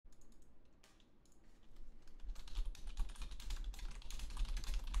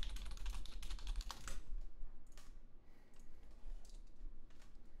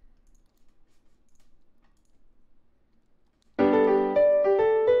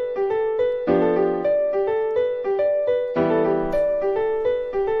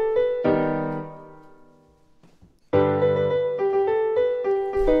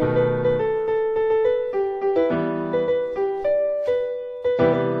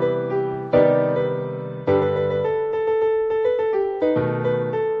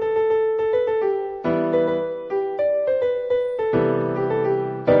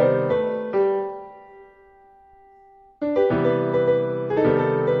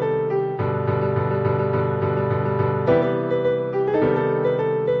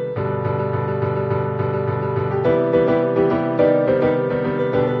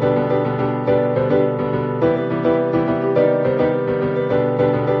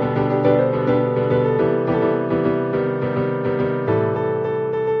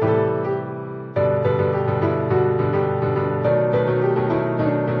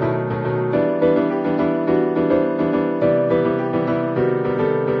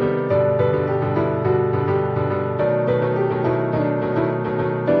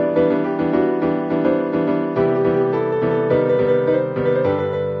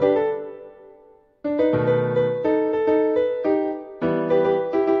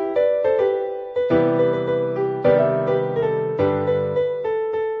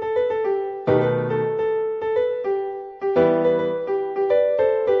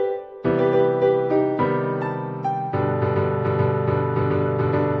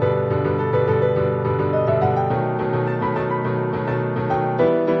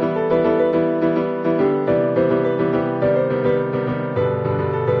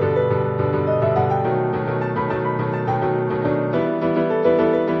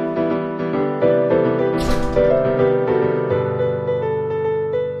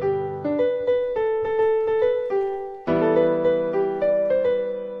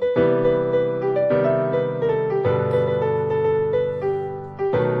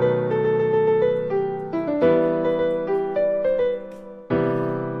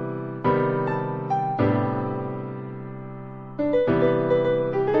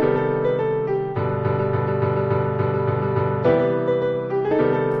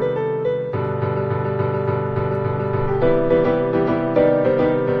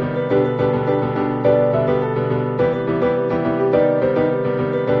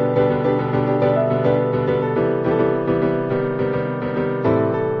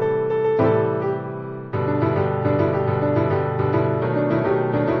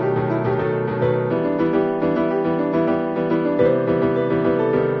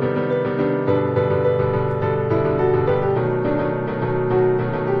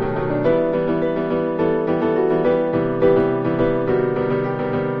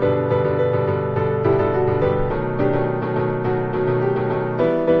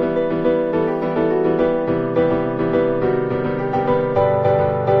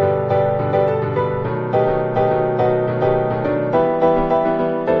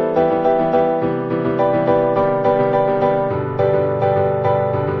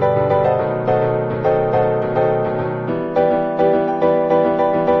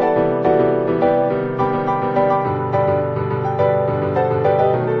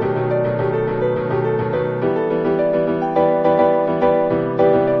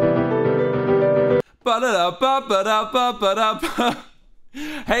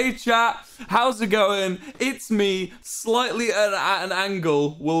Hey chat, how's it going? It's me, slightly at an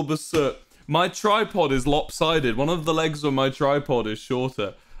angle, Wilbur Soot. My tripod is lopsided. One of the legs on my tripod is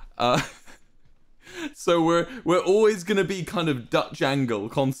shorter. So we're always gonna be kind of Dutch angle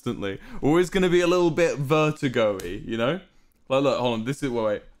constantly. We're always gonna be a little bit vertigo-y, you know? Like, look, hold on. This is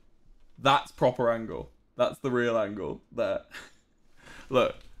wait. That's proper angle. That's the real angle there.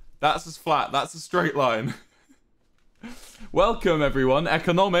 Look, that's as flat. That's a straight line. Welcome everyone.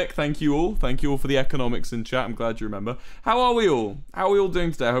 Economic, thank you all. Thank you all for the economics in chat. I'm glad you remember. How are we all? How are we all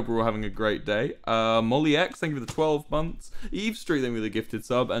doing today? I hope we're all having a great day. Molly X, thank you for the 12 months. Eve Street, thank you for the gifted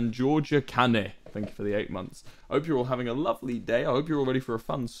sub. And Georgia Cane, thank you for the 8 months. I hope you're all having a lovely day. I hope you're all ready for a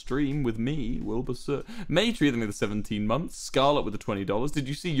fun stream with me, Wilbur Soot. Maytree, thank you for the 17 months. Scarlet with the $20. Did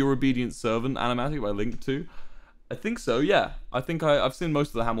you see Your Obedient Servant animatic I linked to? I think so, yeah. I think I've seen most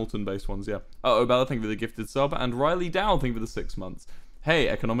of the Hamilton-based ones, yeah. Oh, Obella, thank you for the gifted sub. And Riley Dow, thank you for the 6 months. Hey,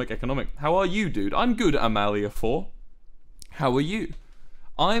 Economic. How are you, dude? I'm good, Amalia4. How are you?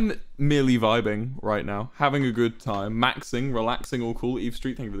 I'm merely vibing right now. Having a good time. Maxing, relaxing, all cool. Eve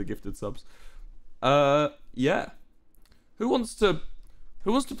Street, thank you for the gifted subs. Yeah. Who wants to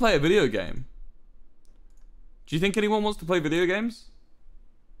play a video game? Do you think anyone wants to play video games?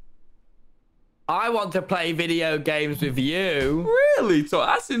 I want to play video games with you. Really? So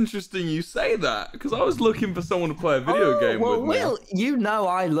that's interesting you say that, because I was looking for someone to play a video game with me. Well, you know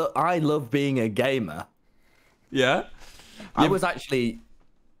I love being a gamer. Yeah? I was actually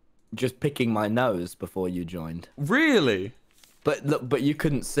just picking my nose before you joined. Really? But look, but you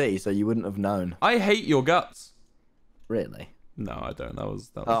couldn't see, so you wouldn't have known. I hate your guts. Really? No, I don't. That was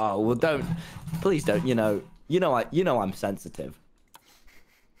Oh, well, don't. Please don't. You know I'm sensitive.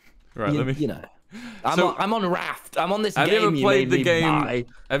 Right, let me. You know. I'm on Raft. I'm on this game. Have you ever played the game? Buy.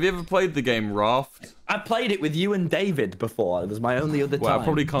 Have you ever played the game Raft? I played it with you and David before. It was my only other time. Well, I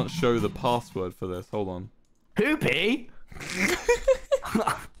probably can't show the password for this. Hold on. Poopy.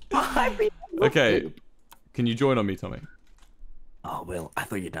 Okay. Can you join on me, Tommy? Oh, Will. I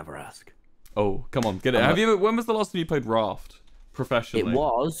thought you'd never ask. Oh, come on, get it. Have you ever? When was the last time you played Raft professionally? It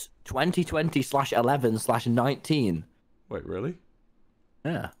was 2020/11/19. Wait, really?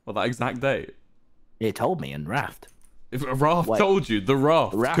 Yeah. Well, that exact date. It told me in Raft. If Raft told you, the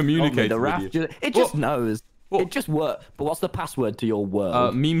Raft communicated with you. It just knows. What? It just worked. But what's the password to your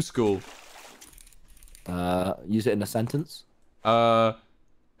world? Meme school. Use it in a sentence. Memes.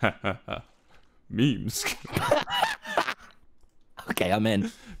 Okay, I'm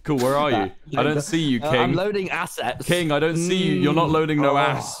in. Cool, where are you? I don't see you, King. I'm loading assets. King, I don't see you. You're not loading no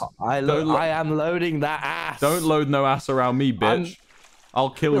ass. I am loading that ass. Don't load no ass around me, bitch. I'll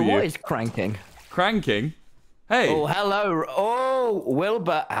kill you. What is cranking? Cranking? Hey. Oh, hello. Oh,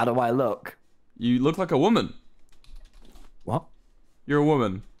 Wilbur. How do I look? You look like a woman. What? You're a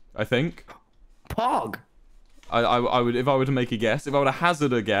woman, I think. Pog. I would, if I were to make a guess, if I were to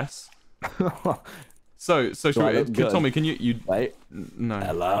hazard a guess. So Tommy, can you wait? No.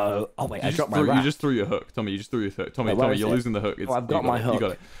 Hello. Oh wait, I dropped my raft. You just threw your hook, Tommy. You just threw your hook, Tommy. Tommy, you're losing the hook. I've got my hook. You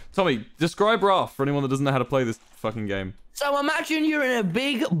got it. Tommy, describe Raft for anyone that doesn't know how to play this fucking game. So imagine you're in a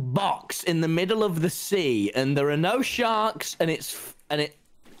big box in the middle of the sea, and there are no sharks, and it.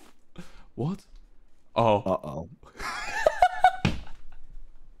 What? Oh. Uh-oh.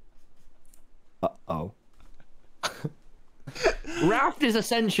 Uh-oh. Raft is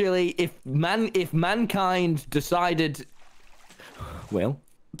essentially if mankind decided. Well,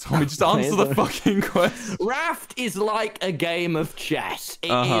 Tommy, just answer the fucking question. Raft is like a game of chess.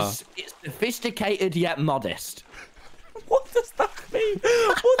 It's sophisticated yet modest. What does that mean?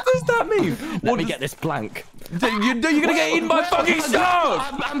 What does that mean? Let me get this plank. You're gonna get eaten by fucking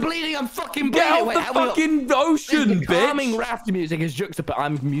sharks! I'm bleeding. I'm fucking bleeding. Get out the fucking ocean, bitch! Calming Raft music is juxtaposed.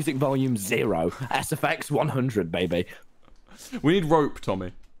 I'm music volume 0. SFX 100, baby. We need rope,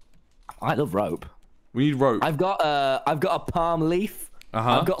 Tommy. I love rope. We need rope. I've got a palm leaf.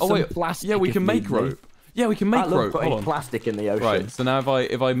 I've got some plastic. Yeah, we can make rope. Yeah, we can make rope. Hold on. Plastic in the ocean. Right. So now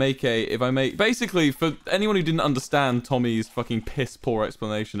if I make basically, for anyone who didn't understand Tommy's fucking piss poor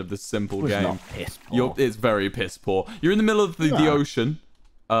explanation of this simple game, not piss poor. It's very piss poor. You're in the middle of the ocean.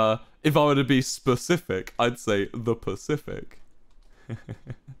 If I were to be specific, I'd say the Pacific.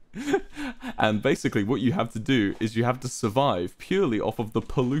 And basically what you have to do is you have to survive purely off of the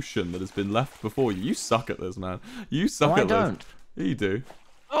pollution that has been left before you. You suck at this, man. You suck at this. I don't. Yeah, you do.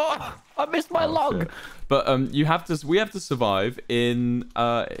 Oh, I missed my log. Shit. But we have to survive in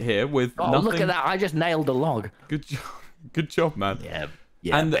here with nothing. Look at that. I just nailed a log. Good job, man. Yeah,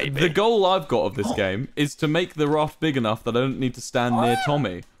 and baby. The goal I've got of this game is to make the raft big enough that I don't need to stand near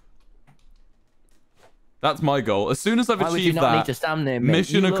Tommy. That's my goal. As soon as I've Why would you achieved not need that, to stand near me?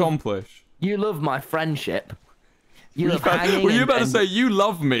 mission accomplished. You love my friendship. You love hanging. Were you about to say you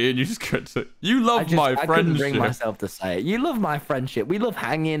love me and you just couldn't say you love my friendship? I couldn't bring myself to say it. You love my friendship. We love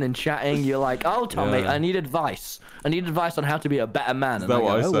hanging and chatting. You're like, oh, Tommy, Yeah. I need advice. I need advice on how to be a better man. Is that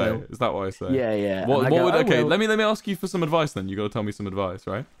what I say? Is that what I say? Yeah, yeah. Okay, let me ask you for some advice then. You got to tell me some advice,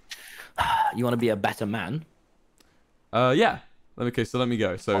 right? You want to be a better man? Yeah. Okay, so let me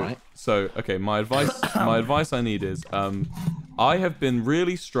go. Okay, my advice I need is I have been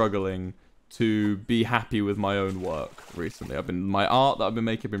really struggling to be happy with my own work recently. My art that I've been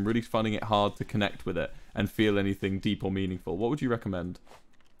making, I've been really finding it hard to connect with it and feel anything deep or meaningful. What would you recommend?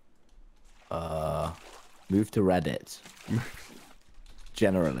 Move to Reddit.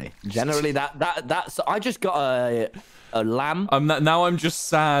 Generally, that's. I just got a lamb. Now I'm just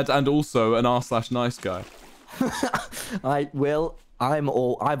sad and also an r/nice guy. I've always been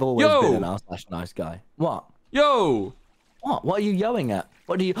an r/nice guy. What? Yo. What are you yelling at?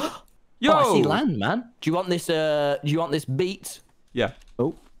 What do you? Yo. Oh, I see land, man. Do you want this? Do you want this beat? Yeah.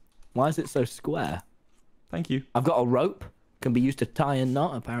 Oh, why is it so square? Thank you. I've got a rope. Can be used to tie a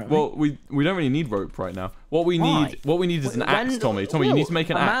knot, apparently. Well, we don't really need rope right now. What we need is an axe, Tommy. Tommy, you need to make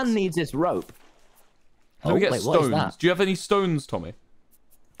an axe. A man needs this rope. How do we get stones? Do you have any stones, Tommy?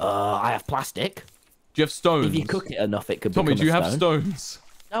 I have plastic. Do you have stones? If you cook it enough, it could become Tommy, do you a have stone. stones?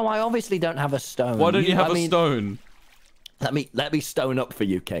 No, I obviously don't have a stone. Why don't you have a stone? Let me stone up for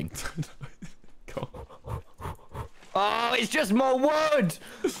you, King. Go on. Oh, it's just more wood.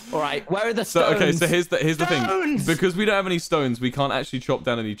 All right, where are the stones? Okay, so here's the thing. Because we don't have any stones, we can't actually chop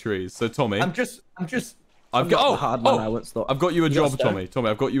down any trees. So Tommy, I'm just. I've got hard man I once thought. I've got you a job, Tommy. Tommy,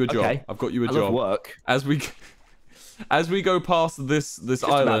 I've got you a job. Okay. I've got you a I job. love work. As we go past this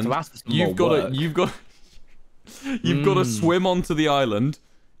island, you've got to swim onto the island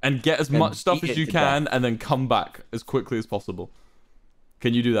and get as much stuff as you can, and then come back as quickly as possible.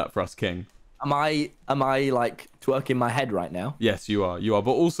 Can you do that for us, King? Am I like twerking my head right now? Yes, you are. You are.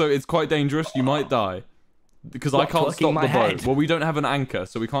 But also, it's quite dangerous. You might die because I can't stop the boat. Well, we don't have an anchor,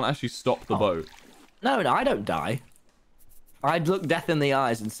 so we can't actually stop the boat. No, I don't die. I'd looked death in the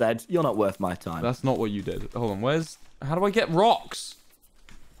eyes and said, "You're not worth my time." That's not what you did. Hold on. How do I get rocks?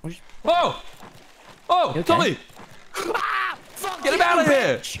 Oh! Oh, okay. Tommy! Ah, fuck Get him out of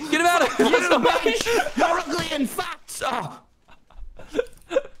here! Get him out of here! You bitch! You're ugly and fat! Oh.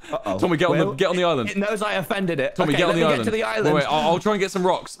 Tommy, get on the island. It knows I offended it. Tommy, get on the island. Get to the island. Wait, I'll try and get some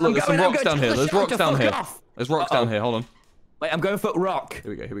rocks. Look, there's some rocks down here. There's rocks down here. There's rocks down here. Hold on. Wait, I'm going for rock.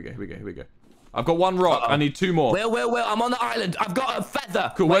 Here we go. I've got one rock. I need two more. Will, I'm on the island. I've got a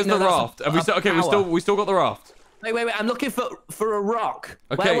feather. Cool. Where's the raft? Have we still? Okay, we still got the raft. Wait. I'm looking for a rock.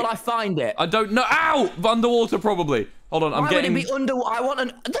 Okay. Where will I find it? I don't know. Ow! Underwater, probably. Hold on. Why would it be underwater? I want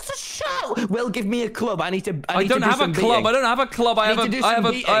an. That's a show. Will, give me a club. I don't have a club. I don't have a club. I have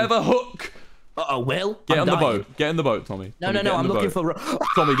a hook. Will. Get on the boat. Get in the boat, Tommy. No. I'm looking for.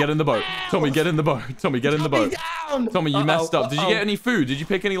 Tommy, get in the boat. Tommy, get in the boat. Tommy, get in the boat. Tommy, you messed up. Did you get any food? Did you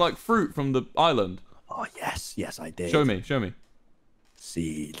pick any like fruit from the island? Oh yes, I did. Show me.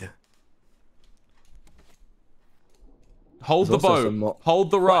 Seed. Hold the boat. Hold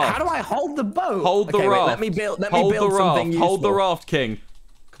the raft. Wait, how do I hold the boat? Hold the raft. Let me build something useful. Hold the raft, King.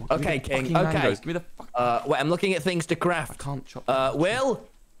 Okay, King. Okay. Mangoes. Give me the fuck. Wait, I'm looking at things to craft. I can't chop. Will.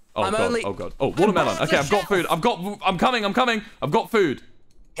 Oh god. Oh, watermelon. Okay, I've got food. I'm coming. I've got food.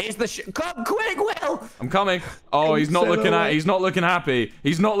 Here's the come quick, Will. I'm coming. Oh, he's not looking happy.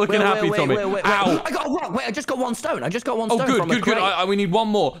 He's not looking happy, Tommy. Wait. Ow! I got a rock. Wait, I just got one stone. Oh, good. We need one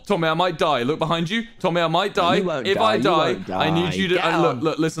more. Tommy, I might die. Look behind you. Tommy, I might die. If I die, I need you to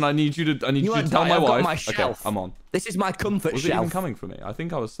look. Listen, I need you to tell my wife. Okay, I'm on. This is my comfort shelf. Was it even coming for me? I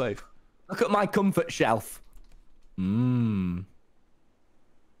think I was safe. Look at my comfort shelf. You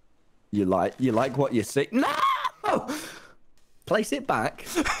like what you see? No! Place it back.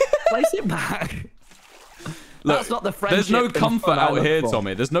 Look, that's not the friendship. There's no comfort out here,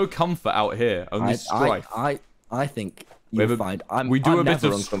 Tommy. There's no comfort out here. Only strife. I think you'll find we do a bit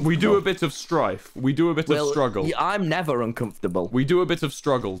of strife. We do a bit of struggle. I'm never uncomfortable. We do a bit of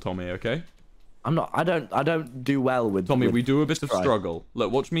struggle, Tommy, okay? I'm not. I don't do well with Tommy, we do a bit of struggle.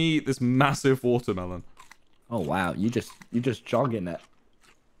 Look, watch me eat this massive watermelon. Oh wow, you just jogging it.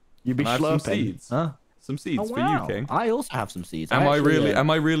 You be slurping. Some seeds. Huh? Some seeds for you, King. I also have some seeds. Am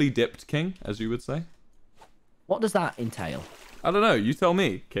I really dipped, King, as you would say? What does that entail? I don't know. You tell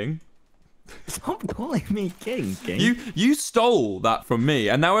me, King. Stop calling me King, King. You stole that from me,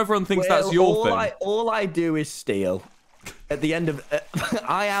 and now everyone thinks that's your thing. All I do is steal. At the end of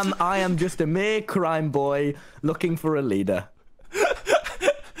I am just a mere crime boy looking for a leader.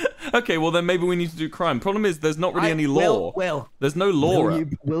 Okay, well then maybe we need to do crime. Problem is, there's not really any law. There's no law.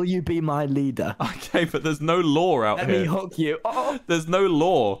 Will you be my leader? Okay, but there's no law out Let here. me hook you. Oh. There's no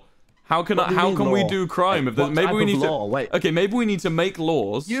law. How can we do crime if maybe we need to? Wait. Okay, maybe we need to make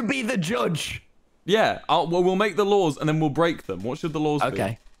laws. You be the judge. Yeah. Well, we'll make the laws and then we'll break them. What should the laws be?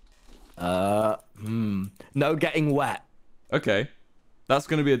 Okay. No getting wet. Okay. That's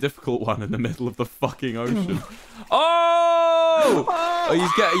going to be a difficult one in the middle of the fucking ocean. Oh! You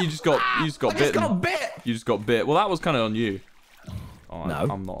just got bitten. You just got bit. Well, that was kind of on you. Oh, no.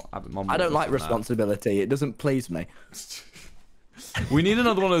 I'm not. I don't like responsibility. It doesn't please me. We need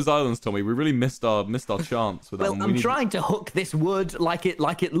another one of those islands, Tommy. We really missed our chance with that one. I'm trying to hook this wood like it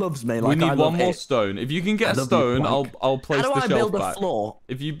loves me. We need one more stone. If you can get a stone, I'll place the shelf back. How do I build a floor?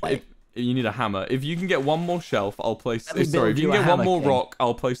 If you need a hammer. If you can get one more shelf, I'll place. Sorry, if you can get one more rock,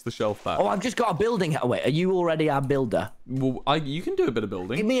 I'll place the shelf back. Oh, I've just got a building. Wait, are you already our builder? Well, you can do a bit of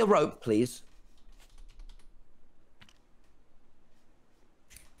building. Give me a rope, please.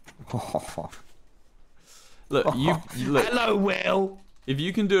 Look, look. Hello, Will. If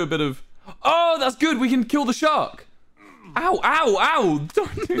you can do a bit of... Oh, that's good. We can kill the shark. Ow, ow, ow.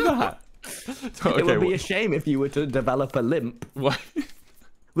 Don't do that. It would be a shame if you were to develop a limp. What?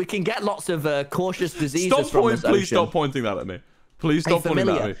 We can get lots of cautious diseases from this ocean. Please stop pointing that at me. Please stop pointing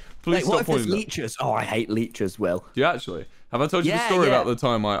that at me. Please stop pointing that. Leeches? Oh, I hate leeches, Will. Do you actually? Have I told you the story about the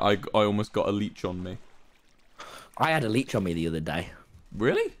time I almost got a leech on me? I had a leech on me the other day.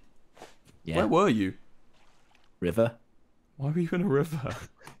 Really? Yeah. Where were you? River. Why were you in a river?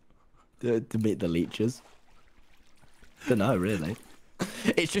 to meet the leeches. Don't know, really.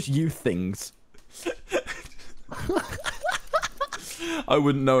 It's just youth things. I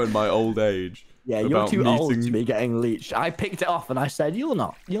wouldn't know in my old age. Yeah, you're too old to be getting leeched. I picked it off and I said, "You're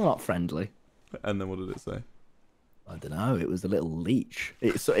not friendly." And then what did it say? I don't know. It was a little leech.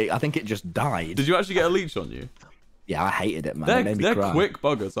 I think it just died. Did you actually get a leech on you? Yeah, I hated it, man. They're quick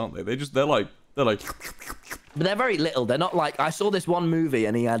buggers, aren't they? They're like. But they're very little. They're not like... I saw this one movie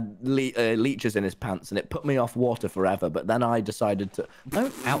and he had leeches in his pants and it put me off water forever. But then I decided to...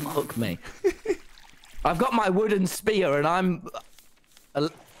 Don't out-hook me. I've got my wooden spear and I'm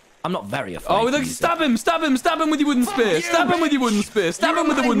not very afraid. Oh, look, stab him with your wooden spear. Stab him with your wooden spear. Stab him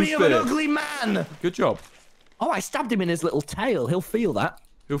with the wooden spear. You're an ugly man. Good job. Oh, I stabbed him in his little tail. He'll feel that.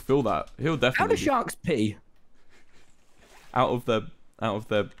 He'll feel that. He'll definitely. How do sharks pee? Out of their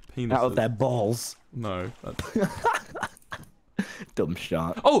penises. Out of their balls. No. Dumb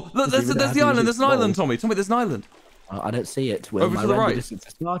shark. Oh, look, there's the island. There's an island, Tommy. Tommy, there's an island. I don't see it. Will. Over to the right. Distance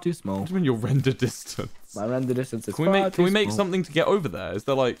is far too small. What do you mean your render distance? My render distance is Can we make something to get over there? Is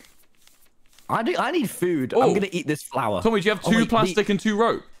there like... I need food. I'm gonna eat this flower. Tommy, do you have two plastic and two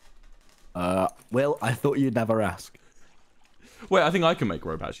rope? Will, I thought you'd never ask. Wait, I think I can make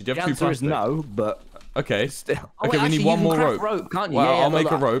rope actually. Do you have the two plastic? Is no, but okay. Still. Okay, we need one more rope, can't you? Well, I'll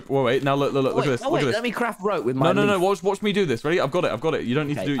make a rope. Wait, now look at this. Look at this. Let me craft rope with my. No. Watch me do this. Ready? I've got it. You don't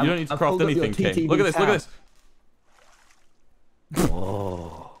need to do. You don't need to craft anything, King. Look at this.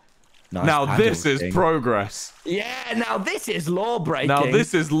 Oh. Nice now this is progress. Yeah, now this is law breaking.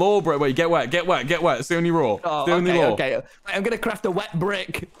 Wait, get wet. Stay on your raw. Okay. Wait, I'm gonna craft a wet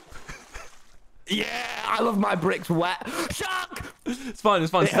brick. Yeah, I love my bricks wet. Shark! It's fine.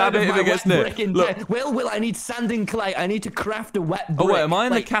 Stab it if it gets near. Look. Will, I need sand and clay. I need to craft a wet brick. Oh, wait, am I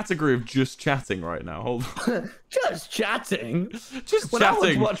in the category of just chatting right now? Hold on. Just chatting? When I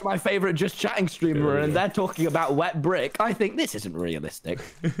want to watch my favorite Just Chatting streamer and they're talking about wet brick, I think this isn't realistic.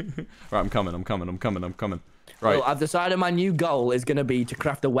 Right, I'm coming. Right. Well, I've decided my new goal is going to be to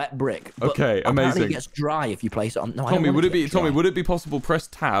craft a wet brick. Okay, amazing. It gets dry if you place it on. No, Tommy, would it be possible? Press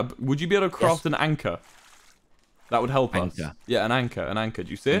tab. Would you be able to craft an anchor? That would help us. Yeah, an anchor.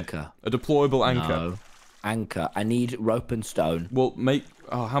 Do you see it? A deployable anchor. No. Anchor. I need rope and stone. Well,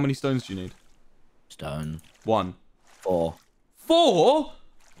 how many stones do you need? Stone. 1. 4. 4?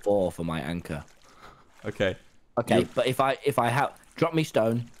 4 for my anchor. Okay. Okay, but if I have. Drop me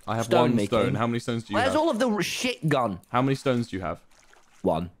stone. I have 1 stone. How many stones do you have? Where's all of the shit gone? How many stones do you have?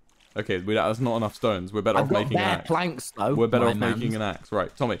 1. Okay, that's not enough stones. We're better off making an axe. Planks, though. We're better off making an axe. Right,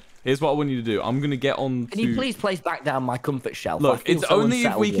 Tommy, here's what I want you to do. I'm going to get on to... Can you please place back down my comfort shelf? Look, it's only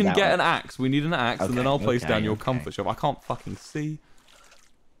if we can get an axe. We need an axe, and then I'll place down your comfort shelf. I can't fucking see.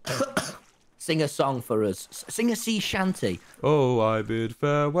 Sing a song for us. Sing a sea shanty. Oh, I bid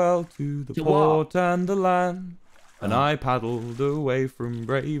farewell to the port and the land. And I paddled away from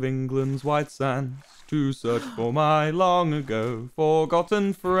brave England's white sands to search for my long ago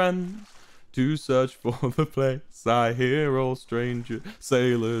forgotten friends, to search for the place I hear all stranger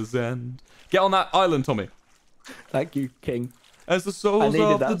sailors end. Get on that island, Tommy. Thank you, King. As the souls needed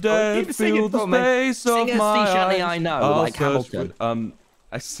of the that. dead Keep singing fill the for me. space of Sing a my sea shanty eyes. I know, I'll like search Hamilton.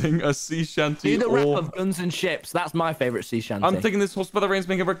 I sing a sea shanty. Do the rap or... of Guns and Ships. That's my favourite sea shanty. I'm taking this horse by the reins,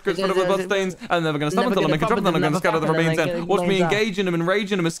 making a good of blood stains. I'm never gonna stop until I make a drop, and then I'm gonna scatter the remains. And watch me engaging them,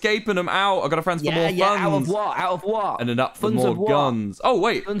 enraging them, escaping them out. I got a friends for more funds. Out of what? Out of what? And then up for Funds more of what? guns. Oh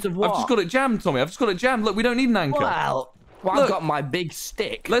wait, Funds of I've what? just got it jammed, Tommy. I've just got it jammed. Look, we don't need an anchor. Well, Look. I've got my big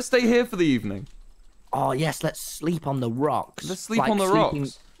stick. Let's stay here for the evening. Oh yes, let's sleep on the rocks. Let's sleep on the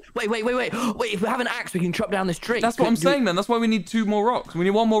rocks. Wait. Wait, if we have an axe, we can chop down this tree. That's what I'm saying, then. That's why we need 2 more rocks. We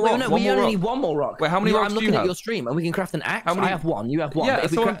need 1 more rock. No, we only need 1 more rock. Wait, how many rocks I'm do you looking have? at your stream, and we can craft an axe. How many... I have 1, you have 1. Yeah,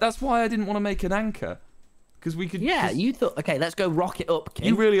 so that's why I didn't want to make an anchor. Because we could you thought... Okay, let's go rock it up, King.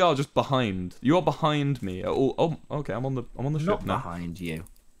 You really are just behind. You are behind me. Oh, okay, I'm on the ship Not now. behind you.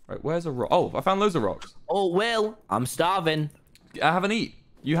 Right, where's a rock? Oh, I found loads of rocks. Oh, Will, I'm starving. I haven't eaten.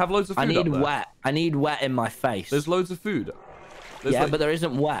 You have loads of food up there. Wet. I need wet in my face. There's loads of food. But there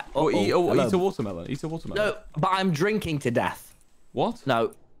isn't wet. Eat a watermelon. Eat a watermelon. No, but I'm drinking to death. What?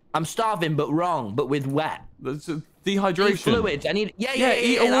 No, I'm starving, but wrong, but with wet. That's dehydration. Fluids. I need.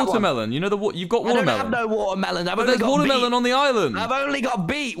 Eat a watermelon. You know you've got watermelon. I don't have no watermelon. But there's watermelon on the island. I've only got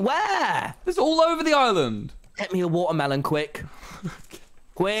beet. Where? It's all over the island. Get me a watermelon, quick.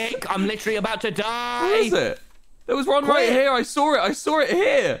 Quick! I'm literally about to die. Where is it? There was one right here. I saw it. I saw it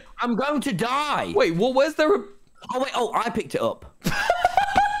here. I'm going to die. Wait, what? Where's there a... Oh, wait. Oh, I picked it up.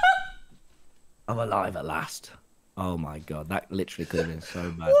 I'm alive at last. Oh, my God. That literally could have been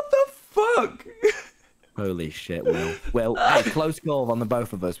so bad. What the fuck? Holy shit, Will. Well, hey, close call on the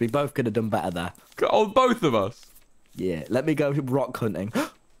both of us. We both could have done better there. Oh, both of us? Yeah. Let me go rock hunting.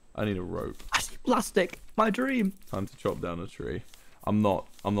 I need a rope. I see plastic. My dream. Time to chop down a tree. I'm not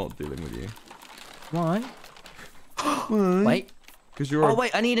dealing with you. Why? Wait. Because you're... Oh,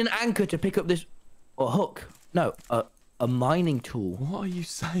 wait. I need an anchor to pick up this... Or a hook. No, a mining tool. What are you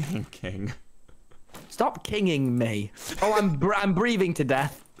saying, King? Stop kinging me. Oh, I'm breathing to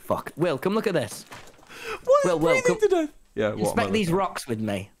death. Fuck. Will, come look at this. What? Will, Breathing to death? Yeah, what? Inspect these rocks with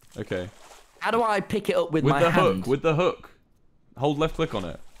me. Okay. How do I pick it up with my hand? With the hook. Hold left click on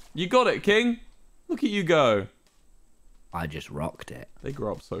it. You got it, King. Look at you go. I just rocked it. They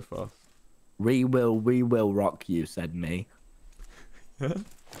grow up so fast. We will rock you, said me.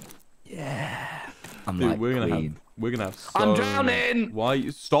 Yeah. I'm Dude, like we're gonna have so... I'm drowning!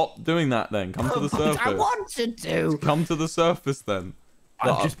 Why? Stop doing that then. Come to the surface. I wanted to. Come to the surface then.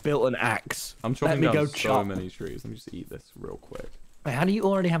 I've just built an axe. I'm chopping Let me down go so chop. many trees. Let me just eat this real quick. Wait, how do you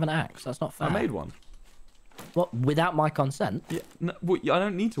already have an axe? That's not fair. I made one. What? Without my consent? Yeah, no, well, I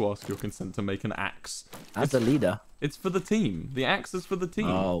don't need to ask your consent to make an axe. As the leader. It's for the team. The axe is for the team.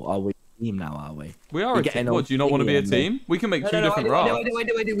 Oh, are we a team now, are we? We are a team. What, do you not want to be a team? We can make two different rafts.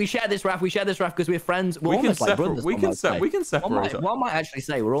 Wait. We share this raft. We share this raft because we're friends. We're We can almost like brothers. we can separate. One might actually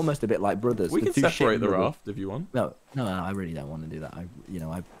say we're almost a bit like brothers. We can separate the raft if you want. No, I really don't want to do that.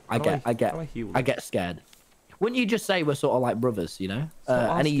 I get scared. Wouldn't you just say we're sort of like brothers, you know?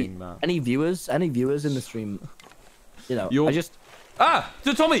 Any viewers in the stream, you know,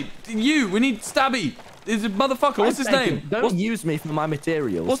 So Tommy, we need Stabby. Is it motherfucker? What's his name? Don't use me for my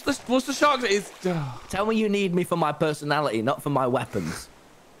materials. What's the shark's name? Tell me you need me for my personality, not for my weapons.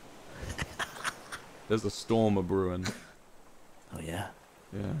 There's a storm a brewing. Oh yeah.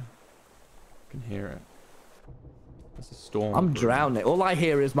 Yeah. I can hear it. There's a storm. I'm drowning. All I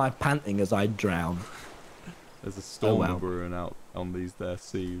hear is my panting as I drown. There's a storm brewing out on these there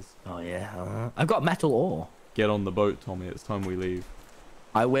seas. Oh yeah. I've got metal ore. Get on the boat, Tommy. It's time we leave.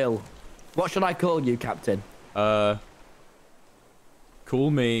 I will. What should I call you, Captain? Call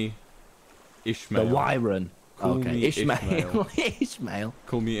me Ishmael. The Wyron. Okay, Ishmael. Ishmael.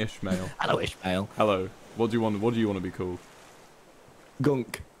 Call me Ishmael. Hello, Ishmael. Hello. What do you want to be called?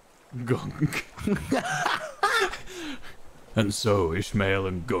 Gunk. Gunk. And so Ishmael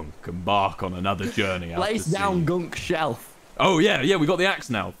and Gunk embark on another journey out to sea. Place down Gunk's shelf. Oh yeah, we got the axe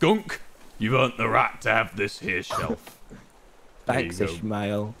now. Gunk, you've earned the right to have this here shelf. Thanks,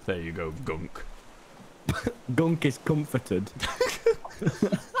 Ishmael. There you go, Gunk. Gunk is comforted.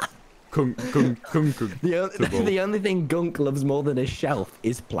 The only thing Gunk loves more than his shelf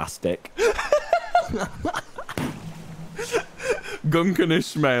is plastic. Gunk and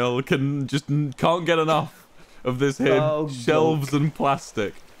Ishmael can't get enough of this here shelves Gunk. and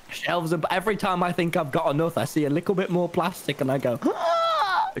plastic. Shelves, and every time I think I've got enough, I see a little bit more plastic, and I go.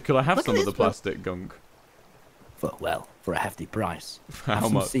 Could I have some of the plastic, Gunk? For a hefty price. How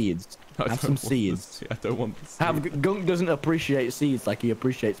much? Seeds. Have some seeds. I don't want the seeds. Gunk doesn't appreciate seeds like he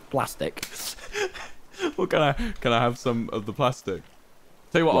appreciates plastic. Well, can I have some of the plastic?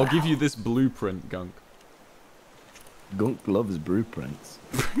 Tell you what, I'll give you this blueprint, Gunk. Gunk loves blueprints.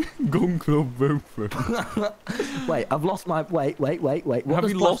 Gunk love blueprint. Wait, I've lost my... Wait. What Have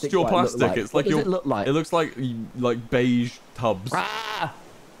does you lost your plastic plastic? Like? It's like what does it look like? It looks like beige tubs. Ah!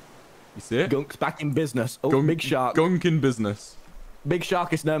 You see it? Gunk's back in business. Oh, Gunk, big shark. Gunk in business. Big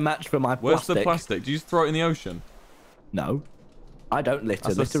shark is no match for my Where's plastic. the plastic? Do you just throw it in the ocean? No. I don't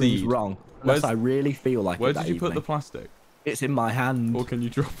litter. That's a Littering's seed. wrong. Unless I really feel like Where it that did you put the evening. plastic? It's in my hand. Or can you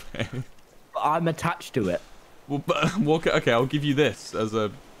drop it? I'm attached to it. Well, but, okay, I'll give you this as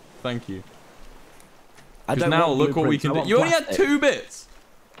a thank you. I Because don't now want look what we blueprints, can I do. want You only had plastic. 2 bits.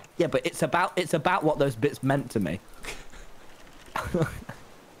 Yeah, but it's about what those bits meant to me.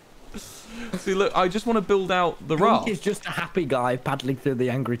 See, look, I just want to build out the Gunk raft. is just a happy guy paddling through the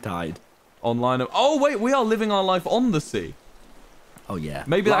angry tide. Online. Oh, wait, we are living our life on the sea. Oh yeah.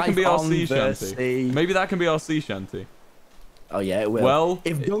 Maybe that can be our Life sea on the shanty. sea. Maybe that can be our sea shanty. Oh yeah, it will. Well,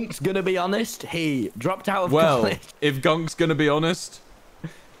 if Gunk's gonna be honest, he dropped out of Well, college. if Gunk's gonna be honest,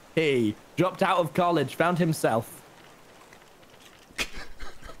 He dropped out of college, found himself.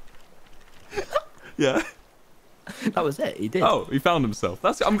 yeah. That was it. He did. Oh, he found himself.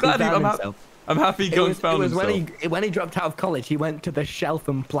 I'm glad. I'm happy Gunk found himself. When he dropped out of college, he went to the shelf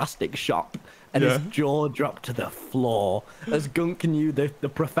and plastic shop, and his jaw dropped to the floor as Gunk knew the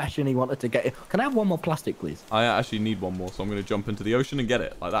profession he wanted to get in. Can I have one more plastic, please? I actually need one more, so I'm gonna jump into the ocean and get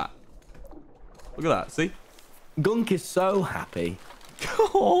it like that. Look at that. See? Gunk is so happy.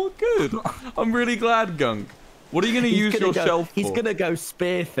 Oh, good. I'm really glad, Gunk. What are you gonna use your shelf for? He's gonna go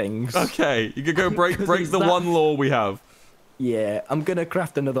spear things. Okay, you could go break the one law we have. Yeah, I'm gonna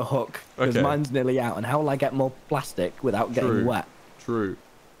craft another hook because Okay. mine's nearly out. And how will I get more plastic without getting wet? True.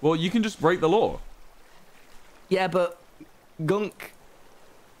 Well, you can just break the law. Yeah, but Gunk.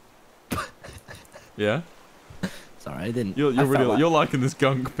 Yeah. Sorry, I didn't. You're liking this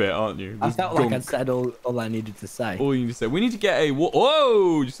Gunk bit, aren't you? I This felt like gunk. I'd said all I needed to say. All you need to say. We need to get a.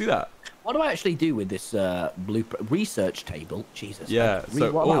 Whoa! Did you see that? What do I actually do with this blueprint research table? Jesus. Yeah. Like,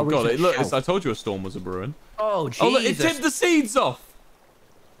 So, what about oh god! research Look, shelf? I told you a storm was a brewing. Oh Jesus. Oh look! It tipped the seeds off.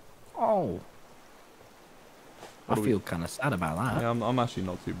 Oh. I do we- feel kind of sad about that. Yeah, I'm actually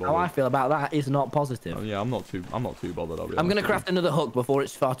not too bothered. How I feel about that is not positive. Oh, yeah, I'm not too bothered. I'll be I'm honest gonna with craft another hook before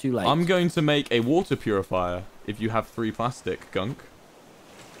it's far too late. you. I'm going to make a water purifier. If you have 3 plastic, Gunk.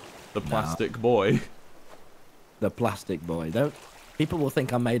 The plastic boy. The plastic boy. Don't. People will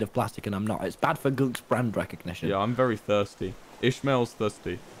think I'm made of plastic and I'm not. It's bad for Gunk's brand recognition. Yeah, I'm very thirsty. Ishmael's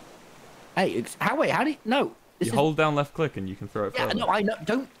thirsty. Hey, how do you... No. You hold down left click and you can throw it Yeah, further. no, I know.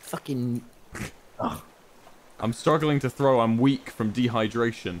 Don't fucking... Oh, I'm struggling to throw. I'm weak from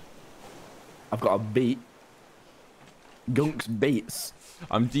dehydration. I've got a beat. Gunk's beats.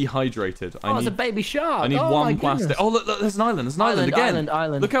 I'm dehydrated. Oh, it's a baby shark. I need oh, my one plastic. goodness. Oh, look, there's an island. There's an island again.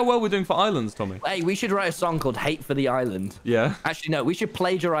 Island. Look how well we're doing for islands, Tommy. Hey, we should write a song called Hate for the Island. Yeah. Actually, no, we should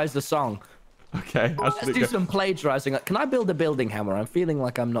plagiarize the song. Okay. Let's do some plagiarizing. Can I build a building, Hammer? I'm feeling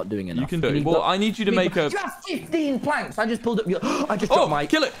like I'm not doing enough. You can do it. Well, I need you to make a... You have 15 planks. I just pulled up your... I just Oh, dropped my...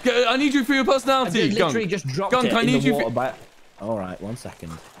 kill it. I need you for your I personality, literally Gunk. just dropped Gunk, it I in need the you water for... by... All right, 1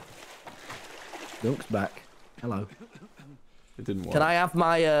 second. Gunk's back. Hello. It didn't work. Can I have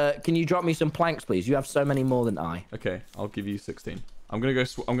my... Can you drop me some planks, please? You have so many more than I. Okay, I'll give you 16. I'm gonna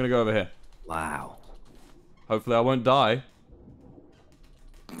go over here. Wow. Hopefully I won't die.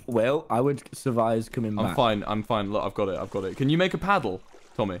 Well, I would survive coming back. I'm fine. Look, I've got it. Can you make a paddle,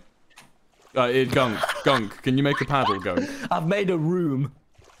 Tommy? Gunk, can you make a paddle, Gunk? I've made a room.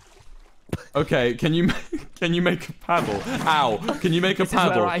 Okay, can you make a paddle? Ow! Can you make a This is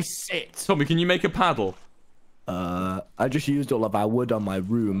paddle? where I sit. Tommy, can you make a paddle? I just used all of our wood on my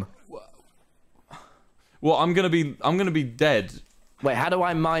room. Well, I'm gonna be dead. Wait, how do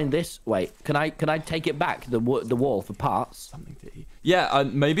I mine this? Wait, can I take it back the wall for parts? Something to eat. Yeah,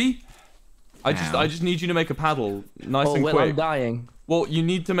 maybe. I just need you to make a paddle, nice and Will, quick. I'm dying. Well, you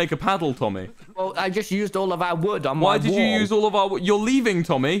need to make a paddle, Tommy. Well, I just used all of our wood on my Why wall. did you use all of our? You're leaving,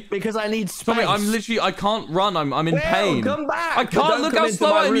 Tommy. Because I need space. Tommy, I can't run. I'm in Will, pain. come back. I But can't. don't Look come how into slow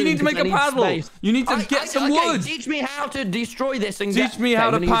my I am. You room need to make a because I need paddle. space. You need to get some okay, wood. teach me how to destroy this and Teach me how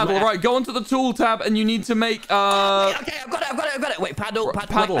to paddle. Right, go onto the tool tab and you need to make Okay, I've got it. Wait,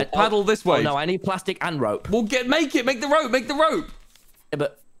 paddle this way. Oh, no, I need plastic and rope. Well, make the rope. Yeah,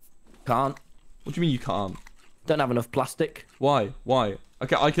 but can't. What do you mean you can't? Don't have enough plastic. Why?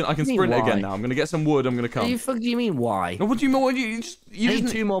 Okay, I can mean, sprint why? again now. I'm gonna get some wood. I'm gonna What come. the fuck do you mean why? No, what do you mean? You I need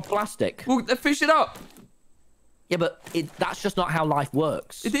just 2 more plastic. well, fish it up. Yeah, but that's just not how life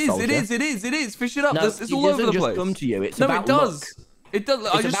works. It is. soldier. It is. Fish it up. No, it's it all over doesn't the just place. come to you. It's No, about it does. luck. It does.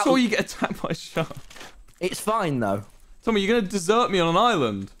 I just about- saw you get attacked by a shark. It's fine though. Tommy, you're gonna desert me on an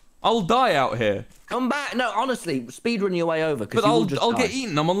island. I'll die out here. Come back. No, honestly, speedrun your way over. But I'll get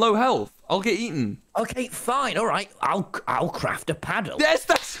eaten. I'm on low health. I'll get eaten. Okay, fine. All right. I'll craft a paddle. Yes,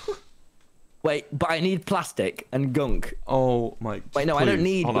 that's... Wait, but I need plastic and gunk. Oh my... Wait, no, I don't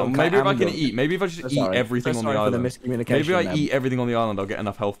need gunk. Maybe if I can eat. Maybe if I just eat everything on the island. For the miscommunication, maybe I eat everything on the island, I'll get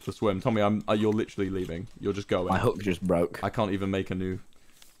enough health to swim. Tommy, you're literally leaving. You're just going. My hook just broke. I can't even make a new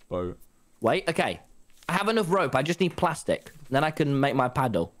boat. Wait, okay. I have enough rope. I just need plastic. Then I can make my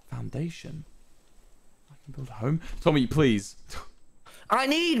paddle. Foundation. I can build a home. Tommy, please. I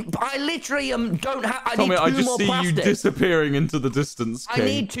literally don't have. I Tommy, need 2 more I just see plastic. you disappearing into the distance, King. I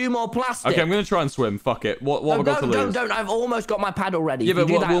need 2 more plastic. Okay, I'm gonna try and swim. Fuck it. What have I got to lose? Don't. I've almost got my paddle ready. Yeah, but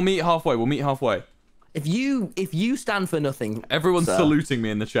we'll meet halfway. We'll meet halfway. If you stand for nothing, everyone's saluting me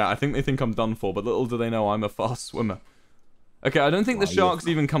in the chat. I think they think I'm done for, but little do they know I'm a fast swimmer. Okay, I don't think the sharks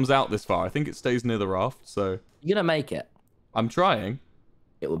even comes out this far. I think it stays near the raft. So you're gonna make it. I'm trying.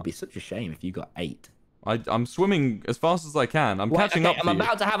 It would be such a shame if you got 8. I'm swimming as fast as I can. I'm catching up to you. I'm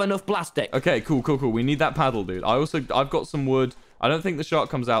about to have enough plastic. Okay, cool. We need that paddle, dude. I've got some wood. I don't think the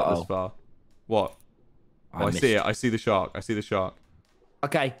shark comes out this far. What? Oh, I see it. I see the shark.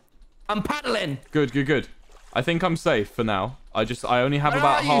 Okay. I'm paddling. Good. I think I'm safe for now. I only have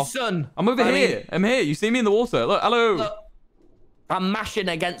about half. Son? I'm over here. I'm here. You see me in the water. Look, hello. Look, I'm mashing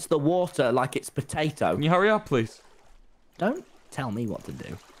against the water like it's potato. Can you hurry up, please? Don't tell me what to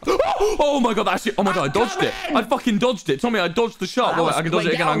do. Oh my god, actually, oh my god, I dodged it. I fucking dodged it. Tommy, I dodged the shark. I can dodge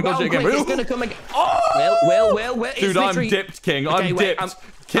it again. I can dodge it again. It's gonna come again. Oh! Will. Dude, I'm dipped, King. I'm dipped.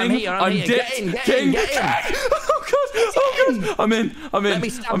 King, I'm dipped. King. Oh god. I'm in. Let me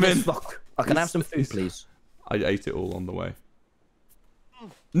stab this fuck. I can have some food, please. I ate it all on the way.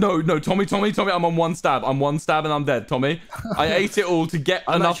 No, Tommy, I'm on 1 stab. I'm 1 stab and I'm dead, Tommy. I ate it all to get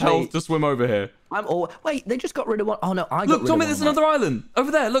enough health to swim over here. Wait, they just got rid of one. Oh no, I got rid Look, of Tommy, one. there's another island over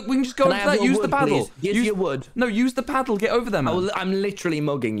there. Look, we can just go over there. Use the paddle. Use your wood. No, use the paddle. Get over there, man. I'm literally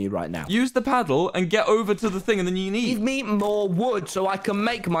mugging you right now. Use the paddle and get over to the thing, and then you need. Give me more wood so I can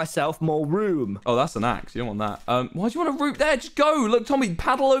make myself more room. Oh, that's an axe. You don't want that. Why do you want a root there? Just go. Look, Tommy,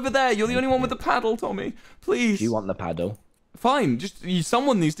 paddle over there. You're the only one with the paddle, Tommy. Please. Do you want the paddle? Fine. Just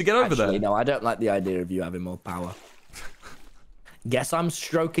someone needs to get over there. No, I don't like the idea of you having more power. Guess I'm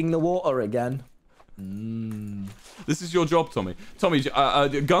stroking the water again. This is your job, Tommy. Tommy,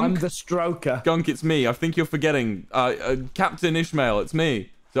 Gunk. I'm the stroker. Gunk, it's me. I think you're forgetting. Captain Ishmael, it's me.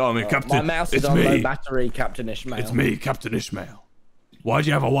 So, Captain. My mouse is on low battery, Captain Ishmael. It's me, Captain Ishmael. Why'd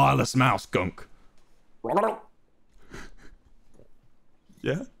you have a wireless mouse, Gunk?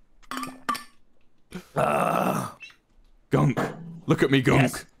 Yeah. Gunk, look at me, Gunk.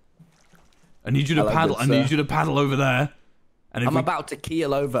 Yes. I need you to paddle. I need you to paddle over there. And I'm about to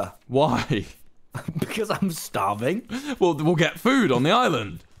keel over. Why? Because I'm starving. Well, we'll get food on the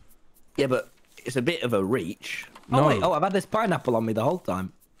island. Yeah, but it's a bit of a reach. No. Oh, wait. Oh, I've had this pineapple on me the whole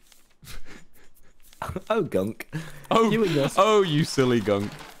time. Oh, Gunk. Oh, you silly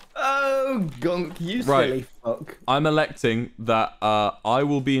Gunk. Oh, Gunk, you silly fuck. I'm electing that I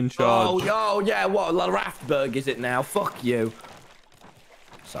will be in charge. Oh, yeah, what? Raftburg is it now? Fuck you.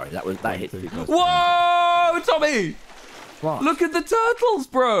 Sorry, that hit too close. Whoa, Tommy! What? Look at the turtles,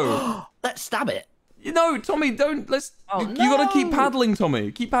 bro. Let's stab it. You know, Tommy, don't. Let's. Oh, you gotta keep paddling,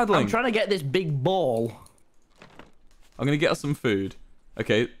 Tommy. Keep paddling. I'm trying to get this big ball. I'm gonna get us some food.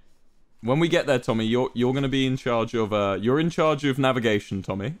 Okay. When we get there, Tommy, you're gonna be in charge of you're in charge of navigation,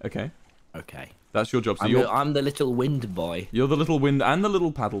 Tommy. Okay. Okay. That's your job. So I'm the little wind boy. You're the little wind and the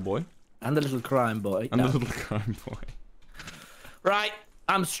little paddle boy. And the little crime boy. And the little crime boy. Right.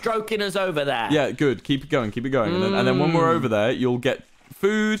 I'm stroking us over there. Yeah, good. Keep it going. Keep it going. And then when we're over there, you'll get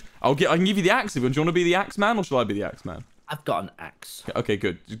food. I can give you the axe. Do you want to be the axe man or shall I be the axe man? I've got an axe. Okay,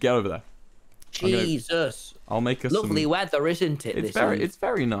 good. Just get over there. Jesus. I'll make us lovely weather, isn't it? It's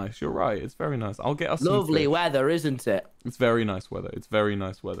very nice. You're right. It's very nice. I'll get us lovely some weather, isn't it? It's very nice weather. It's very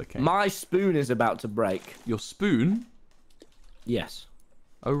nice weather, King. My spoon is about to break. Your spoon? Yes.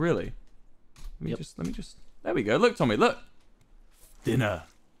 Oh, really? Let me just. There we go. Look, Tommy. Look. Dinner.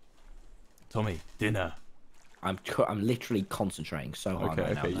 Tommy, dinner. I'm literally concentrating so hard.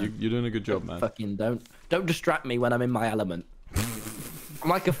 Okay. You're doing a good job, man. Fucking don't distract me when I'm in my element. I'm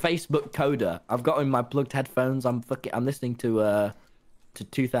like a Facebook coder. I've got in my plugged headphones. I'm listening to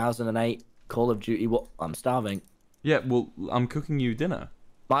 2008 Call of Duty. What? I'm starving. Yeah, well, I'm cooking you dinner.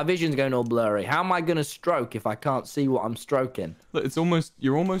 My vision's going all blurry. How am I gonna stroke if I can't see what I'm stroking? Look,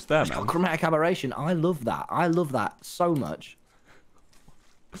 you're almost there, man. Chromatic aberration. I love that. I love that so much.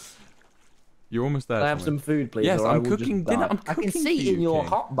 You're almost there. Can I have some food, please? Yes, I'm cooking dinner. I can see in your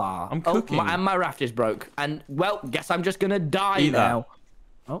hot bar. I'm cooking. And my raft is broke. And, well, guess I'm just going to die now.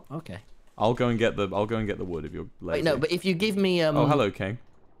 Oh, okay. I'll go and get the wood if you're lazy. Wait, no, but if you give me Oh, hello, King.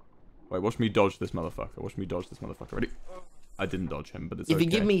 Wait, watch me dodge this motherfucker. Watch me dodge this motherfucker. Ready? I didn't dodge him, but it's okay. If you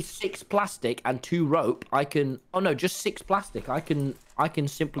give me 6 plastic and 2 rope, I can. Oh no, just 6 plastic. I can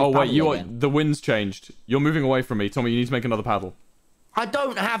simply. Oh wait, again. the wind's changed. You're moving away from me, Tommy. You need to make another paddle. I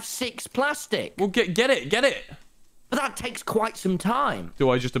don't have 6 plastic. Well, get it. But that takes quite some time. Do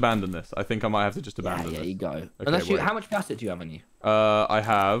I just abandon this? I think I might have to just abandon this. Yeah, you go. Okay, Unless you, how much plastic do you have on you? I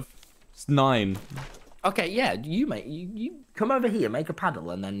have 9. Okay, yeah, you come over here, make a paddle,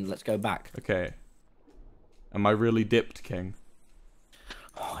 and then let's go back. Okay. Am I really dipped, King?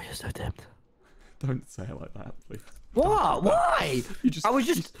 Oh, you're so dipped. Don't say it like that, please. What? Why?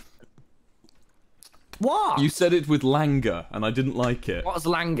 What? You said it with languor, and I didn't like it. What's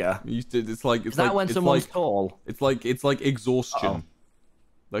languor? It's like Is that when someone's tall? It's like exhaustion.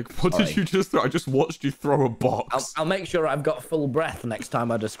 Like, what did you just throw? I just watched you throw a box. I'll make sure I've got full breath next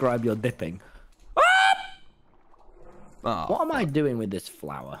time I describe your dipping. Oh, what am I doing with this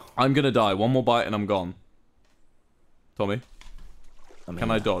flower? I'm gonna die. One more bite and I'm gone. Tommy, can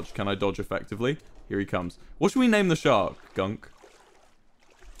I dodge? Can I dodge effectively? Here he comes. What should we name the shark? Gunk.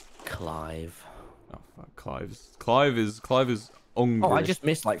 Clive. Oh fuck, Clive is hungry. Oh, I just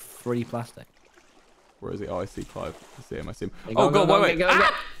missed like 3 plastic. Where is he? Oh, I see Clive. I see him. I see him. Go, God, wait. Go.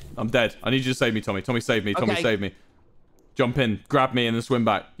 I'm dead. I need you to save me, Tommy. Tommy, save me. Tommy, save me. Jump in, grab me, and then swim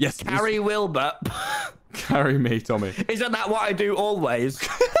back. Yes. Carry Wilbur. Carry me, Tommy. Isn't that what I do always?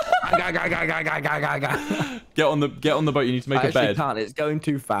 Get on the boat. You need to make a bed. I can't. It's going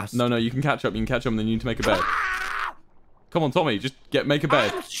too fast. No, you can catch up. You can catch up, and then you need to make a bed. Come on, Tommy. Just make a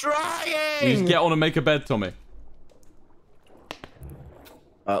bed. I'm trying. You just get on and make a bed, Tommy.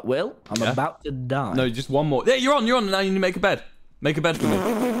 Will, I'm about to die. No, just one more. Yeah, you're on. Now you need to make a bed. Make a bed for me.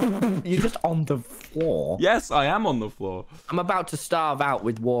 You're just on the floor. Yes, I am on the floor. I'm about to starve out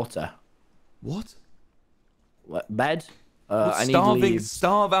with water. What? What, bed? I need leaves.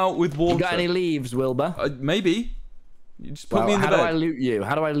 Starve out with water. You got any leaves, Wilbur? Maybe. You just put me in the bed. How do I loot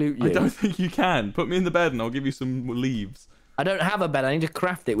you? I don't think you can. Put me in the bed and I'll give you some leaves. I don't have a bed. I need to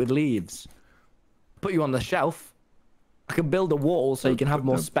craft it with leaves. Put you on the shelf. I can build a wall so you can have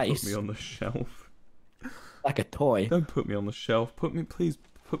more space. Put me on the shelf. Like a toy. Don't put me on the shelf. Please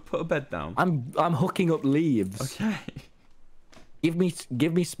put a bed down. I'm hooking up leaves. Okay. Give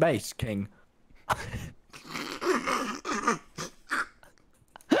me space, King.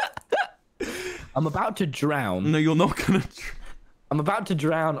 I'm about to drown. No, you're not gonna. I'm about to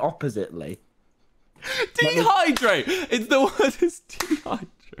drown oppositely. Dehydrate. It's the word is dehydrate.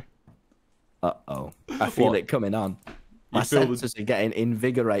 Uh-oh. I feel it coming on. My senses are getting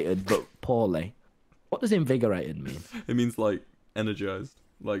invigorated, but poorly. What does invigorated mean? It means like energized,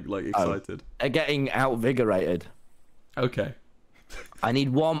 like excited. Getting outvigorated. Okay. I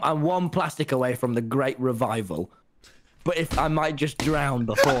need I'm 1 plastic away from the great revival. But if I might just drown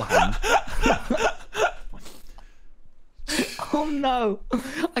beforehand. Oh no.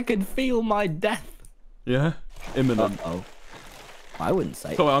 I can feel my death. Yeah? Imminent. Uh-oh. I wouldn't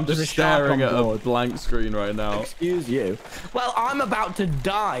say. Come on, I'm just staring at a blank screen right now. Excuse you. Well, I'm about to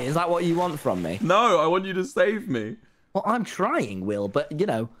die. Is that what you want from me? No, I want you to save me. Well, I'm trying, Will, but you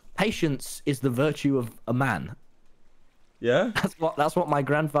know, patience is the virtue of a man. Yeah? That's what my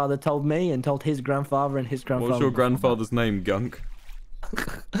grandfather told me and told his grandfather and his grandfather. What's your grandfather's name, Gunk?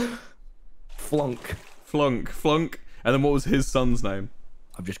 Flunk. Flunk. And then what was his son's name?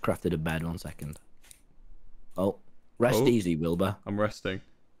 I've just crafted a bed. 1 second. Oh. Rest easy, Wilbur. I'm resting.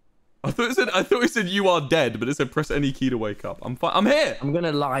 I thought it said you are dead, but it said press any key to wake up. I'm fine. I'm here. I'm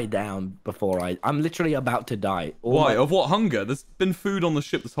gonna lie down before I'm literally about to die. Why? Of what hunger? There's been food on the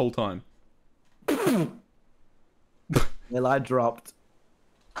ship this whole time. Well, I dropped.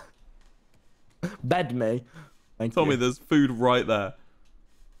 Bed me. Tell me there's food right there.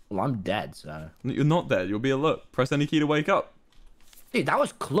 Well, I'm dead, so. You're not dead. You'll be alert. Press any key to wake up. Dude, that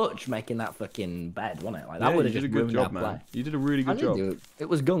was clutch making that fucking bed, wasn't it? Like that would have just ruined that play. You did a really good job. It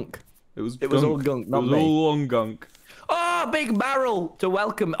was gunk. It was all gunk, not me. It was all on gunk. Oh, big barrel to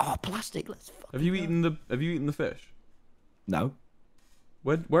welcome. Oh, plastic. Have you eaten the fish? No.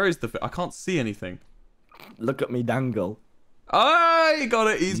 Where is the fish? I can't see anything. Look at me dangle. Ah, he got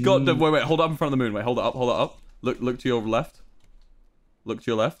it. He's got the. Wait. Hold up in front of the moon. Wait. Hold it up. Look to your left. Look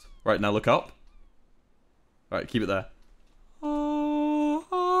to your left. Right now, look up. All right, keep it there.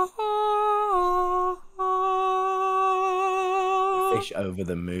 Fish over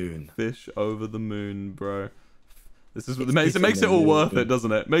the moon. Fish over the moon, bro. This is what it makes it all worth it,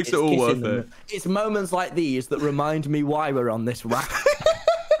 doesn't it? Makes it all worth it. It's moments like these that remind me why we're on this raft.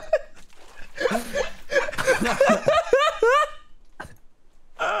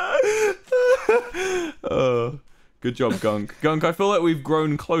 Good job, Gunk. Gunk, I feel like we've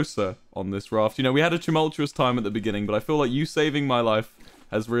grown closer on this raft. You know, we had a tumultuous time at the beginning, but I feel like you saving my life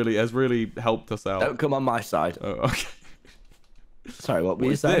has really helped us out. Don't come on my side. Oh, okay. Sorry, what were you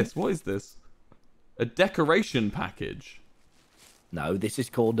What is saying? this? What is this? A decoration package. No, this is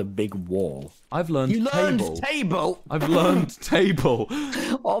called a big wall. I've learned You table. learned table. I've learned table.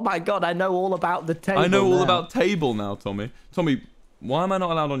 Oh my god, I know all about the table. I know all now. about table now, Tommy. Tommy, why am I not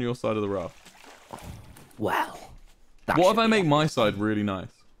allowed on your side of the raft? Well, that What should if I be make it. my side really nice?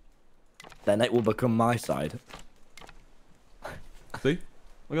 Then it will become my side. See?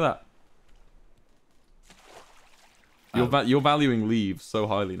 Look at that. You're valuing leaves so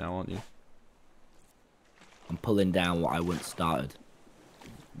highly now, aren't you? I'm pulling down what I once started.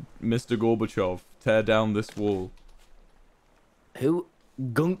 Mr. Gorbachev, tear down this wall. Who?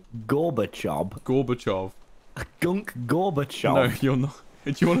 Gunk Gorbachev. Gorbachev. Gunk Gorbachev. No, you're not.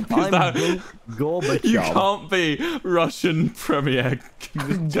 Do you want to I'm that? Gunk Gorbachev. You can't be Russian Premier.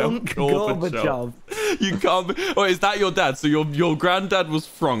 Gunk Gorbachev. You can't be. Oh, is that your dad? So your granddad was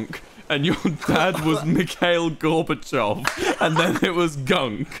Frank, and your dad was Mikhail Gorbachev, and then it was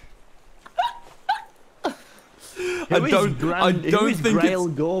Gunk. I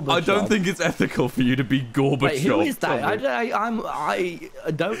don't think it's ethical for you to be Gorbachev. Wait, who is that? I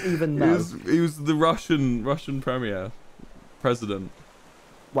don't even know. He was the Russian president.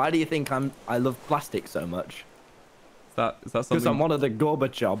 Why do you think I love plastic so much? Is that Because something? I'm one of the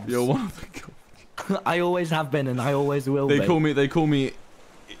Gorbachevs. You're one of the. I always have been, and I always will be. They call me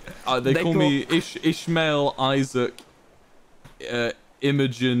Ishmael Isaac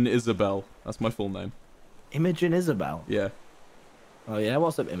Imogen Isabel. That's my full name. Imogen Isabel. Yeah, Oh yeah,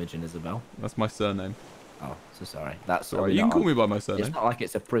 what's up, Imogen Isabel? that's my surname. Oh, so sorry. That's Sorry, you can call me by my surname. It's not like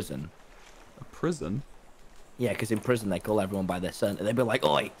it's a prison. A prison? Yeah, because in prison they call everyone by their surname. They'd be like,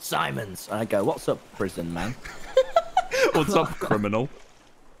 "Oi, Simons," and I go, "What's up, prison man?" What's up, criminal?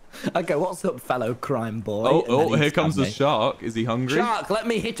 I go, "What's up, fellow crime boy?" Oh, And then he'd here comes stab the me. shark. Is he hungry? Shark, let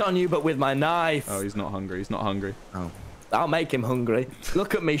me hit on you, but with my knife. Oh, he's not hungry. He's not hungry. Oh. I'll make him hungry.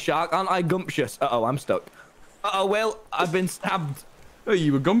 Look at me, shark. Aren't I gumptious? Uh-oh, I'm stuck. Uh-oh, Will, I've been stabbed. Oh,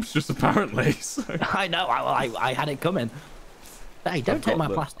 you were gumptious apparently. So. I know, I had it coming. Hey, don't take my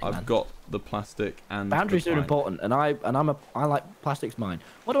plastic, man. I've got the plastic and Boundaries the are pine. important, and I like plastic's mine.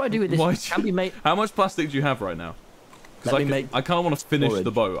 What do I do with this? Why Can be made. How much plastic do you have right now? Let me make I kind of want to finish storage.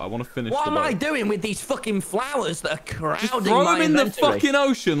 the boat. I want to finish What the am boat. I doing with these fucking flowers that are crowding Just throw my them in the inventory? fucking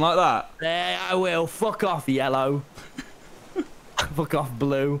ocean like that. There, I will. Fuck off, yellow. Fuck off,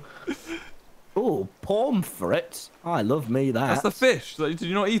 blue. Oh, pomfret. I love me that. That's the fish. Did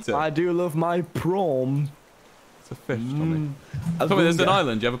you not eat it? I do love my prawn. It's a fish, Tommy. A Tommy, there's an bunga.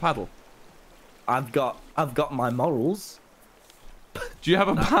 island. Do you have a paddle? I've got my morals. Do you have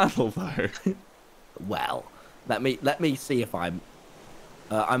a paddle though? Well, let me see if I'm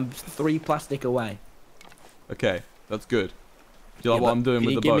 3 plastic away. Okay, that's good. Do you like Yeah, what but I'm doing can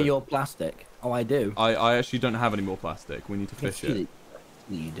with you the give boat? me your plastic? Oh, I do. I actually don't have any more plastic. We need to fish it.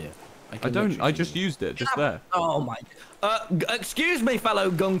 You do. I can don't. literally I just do. used it just there. Oh my. Excuse me, fellow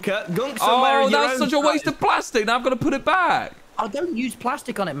gunker. Gunk somewhere Oh, in your that's own such a waste size. of plastic. Now I've got to put it back. Oh, don't use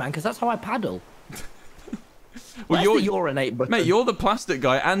plastic on it, man, because that's how I paddle. Well, Where's the urinate button? Mate, you're the plastic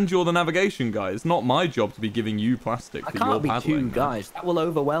guy and you're the navigation guy. It's not my job to be giving you plastic I for your can't be paddling. 2 man. guys. That will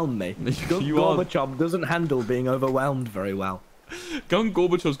overwhelm me. Gunk You are- Gorbachev doesn't handle being overwhelmed very well. Gunk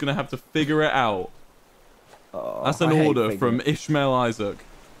Gorbachev's gonna have to figure it out. Oh, That's an I hate order figuring from Ishmael Isaac.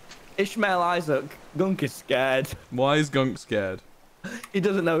 Ishmael Isaac. Gunk is scared. Why is Gunk scared? He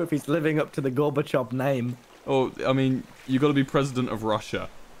doesn't know if he's living up to the Gorbachev name. Oh, I mean, you got to be president of Russia.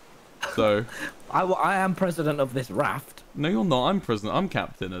 So, I am president of this raft. no, you're not. I'm president. I'm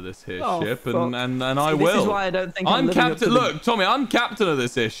captain of this here Oh, ship, fuck. and I See, will. This is why I don't think I'm living up captain. to the- Look, Tommy, I'm captain of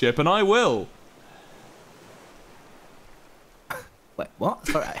this here ship, and I will. Wait, what?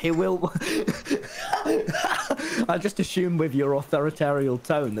 Sorry, he will. I just assumed with your authoritarian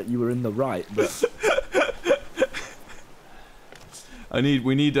tone that you were in the right, but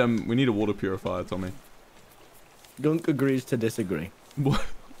We need a water purifier, Tommy. Gunk agrees to disagree. Well,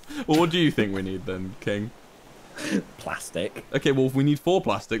 what do you think we need then, King? Plastic. Okay, well, we need 4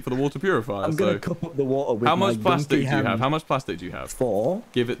 plastic for the water purifier. I'm so gonna cup up the water with how my much plastic do gunky you have? hand. How much plastic do you have? 4.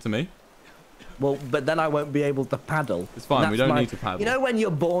 Give it to me. Well, but then I won't be able to paddle. It's fine, And we that's don't need to paddle. You know when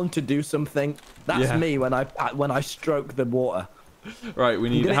you're born to do something? That's Yeah. me when I stroke the water. Right, we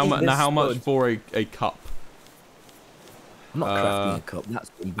need gonna how eat much? this Now, how much spud. for a cup? I'm not crafting a cup.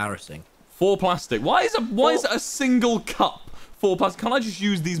 That's embarrassing. 4 plastic. Why is a single cup 4 plastic? Can't I just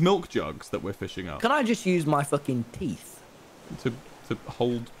use these milk jugs that we're fishing up Can I just use my fucking teeth? to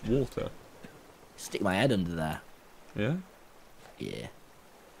hold water? Stick my head under there. Yeah? Yeah.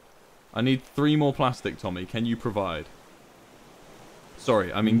 I need 3 more plastic, Tommy. Can you provide?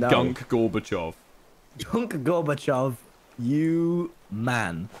 Sorry, I mean No. Gunk Gorbachev. Gunk Gorbachev, you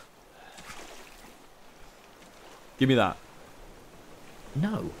man. Give me that.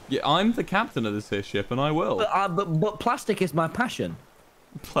 No. Yeah, I'm the captain of this here ship, and I will. But plastic is my passion.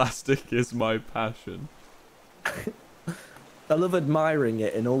 Plastic is my passion. I love admiring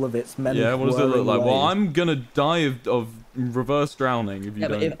it in all of its many. Yeah, what does it look like? ways. Well, I'm gonna die of reverse drowning if you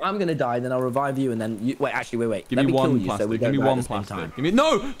don't. But if I'm gonna die, then I'll revive you, and then you wait. Actually, wait. Give Let me kill one you plastic. So we Give don't me die at one the same plastic. time. Give me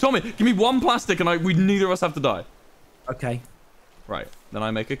no, Tommy. Give me one plastic, and we neither of us have to die. Okay. Right. Then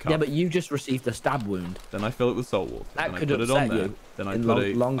I make a cup. Yeah, but you just received a stab wound. Then I fill it with salt water. That then could I put it upset on there. you Then I in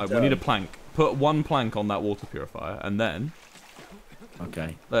put long we need a term. plank. Put 1 plank on that water purifier, and then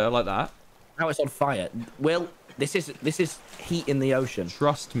Okay. there, like that. Now it's on fire. Will, this is heat in the ocean.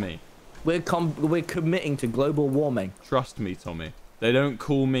 Trust me. We're committing to global warming. Trust me, Tommy. They don't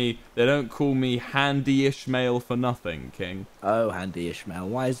call me Handy Ishmael for nothing, King. Oh, Handy Ishmael.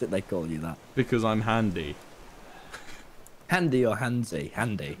 Why is it they call you that? Because I'm handy. Handy or handsy?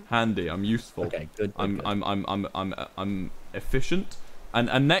 Handy. Handy. I'm useful. Okay, good. I'm efficient.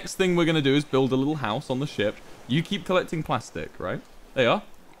 And next thing we're gonna do is build a little house on the ship. You keep collecting plastic, right? There you are.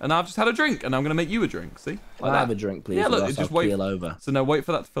 And I've just had a drink, and I'm gonna make you a drink. See? I'll have a drink, please. Yeah, look, just just wait. Keel over. So now wait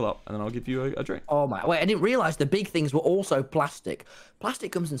for that to fill up, and then I'll give you a drink. Oh my! Wait, I didn't realize the big things were also plastic.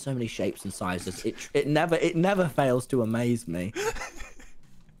 Plastic comes in so many shapes and sizes. It never fails to amaze me.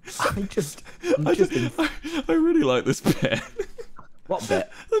 I really like this bit. What bit?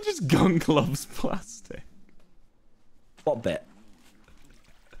 That just Gunk loves plastic. What bit?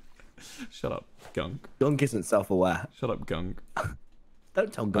 Shut up, Gunk. Gunk isn't self-aware. Shut up, Gunk.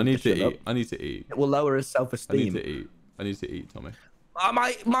 Don't tell Gunk I need to shut eat. up. I need to eat. It will lower his self-esteem. I need to eat. I need to eat, Tommy.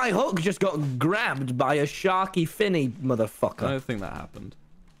 My hook just got grabbed by a sharky finny motherfucker. I don't think that happened.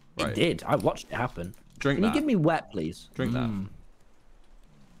 Right. It did. I watched it happen. Drink Can that. you give me wet, please? Drink that.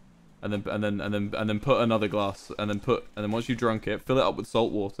 And then put another glass, and then once you drunk it, fill it up with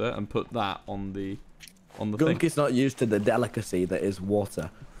salt water and put that on the thing. Gunk is not used to the delicacy that is water.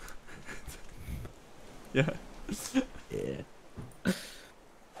 Yeah. Yeah.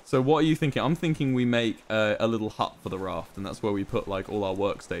 So what are you thinking? I'm thinking we make a little hut for the raft, and that's where we put like all our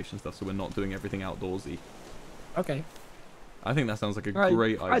workstation stuff, so we're not doing everything outdoorsy. Okay. I think that sounds like a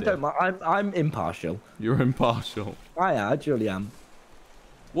great idea. I don't mind. I'm impartial. You're impartial. I actually am.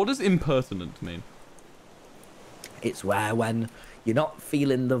 What does impertinent mean? It's where when you're not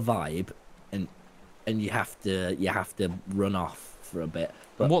feeling the vibe, and you have to run off for a bit.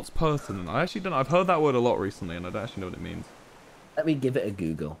 But And what's pertinent? I actually don't know. I've heard that word a lot recently, and I don't actually know what it means. let me give it a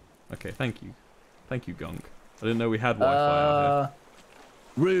Google. Okay, thank you. Thank you, Gunk. I didn't know we had Wi-Fi out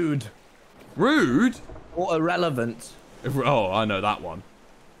Rude here. Rude? or irrelevant. Oh, I know that one.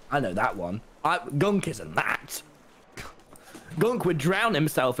 I know that one. Gunk isn't that. Gunk would drown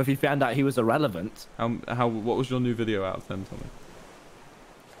himself if he found out he was irrelevant. What was your new video out of 10,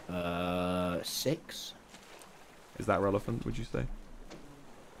 Tommy? 6. Is that relevant, would you say?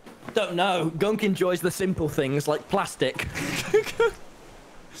 Don't know. Gunk enjoys the simple things like plastic.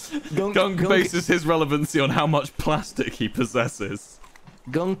 Gunk bases his relevancy on how much plastic he possesses.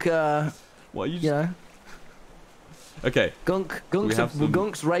 Gunk, What are you? you know. Okay.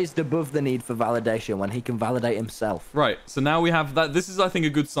 Gunk's raised above the need for validation when he can validate himself. Right. So now we have that. This is, I think,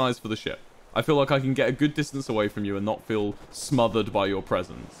 a good size for the ship. I feel like I can get a good distance away from you and not feel smothered by your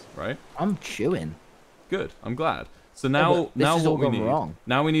presence. Right. I'm chewing. Good. I'm glad. So now what we need. Wrong.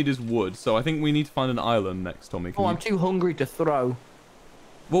 Now we need is wood. So I think we need to find an island next, Tommy. I'm too hungry to throw.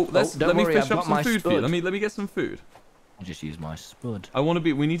 Well, let me fish up some food for you. spud. Let me get some food. I'll just use my spud.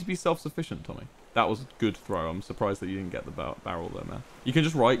 We need to be self-sufficient, Tommy. That was a good throw. I'm surprised that you didn't get the barrel there, man. You can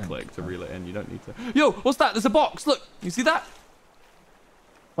just right-click to reel it in. You don't need to... Yo, what's that? There's a box. Look, you see that?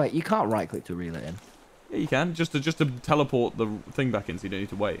 Wait, you can't right click to reel it in. Yeah, you can. Just to teleport the thing back in so you don't need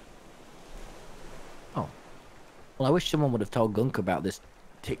to wait. Oh. Well, I wish someone would have told Gunk about this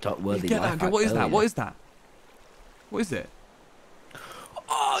TikTok-worthy life hack What is that? earlier. What is that? What is it?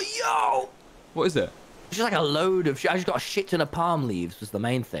 Oh, yo! What is it? It's just like a load of shit. I just got a shit ton of palm leaves was the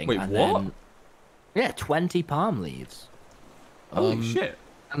main thing. Wait, and what? Then, yeah, 20 palm leaves. Holy shit.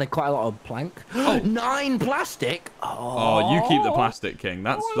 And then quite a lot of plank. Oh. 9 plastic. Oh, you keep the plastic, King.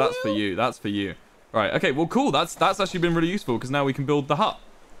 That's for you. That's for you. Right. Okay. Well, cool. That's actually been really useful because now we can build the hut.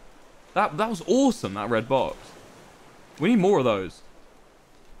 That was awesome. That red box. We need more of those.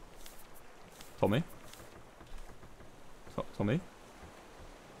 Tommy. Tommy.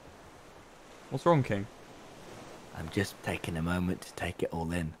 What's wrong, King? I'm just taking a moment to take it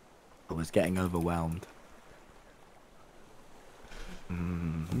all in. I was getting overwhelmed.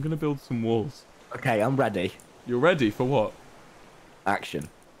 I'm gonna build some walls. Okay, I'm ready. You're ready for what? Action.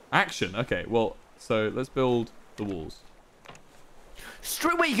 Action. Okay. Well, so let's build the walls.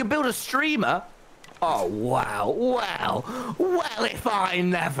 Wait, you can build a streamer? Oh, wow. Well, if I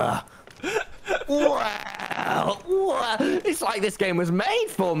never. Wow. It's like this game was made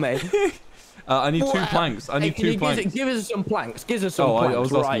for me. I need 2 planks. I need 2 planks. Give us some planks. Give us some planks I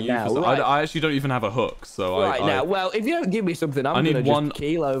was asking right you now. for some. I actually don't even have a hook, so right now. Well, if you don't give me something, I'm going to just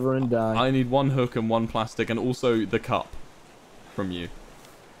keel over and die. I need 1 hook and 1 plastic, and also the cup from you.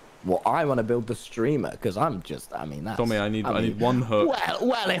 Well, I want to build the streamer because I'm just. I mean, that's. Tommy, I need 1 hook.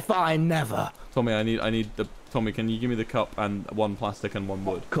 Well, if I never. Tommy, I need the. Tommy, can you give me the cup and 1 plastic and 1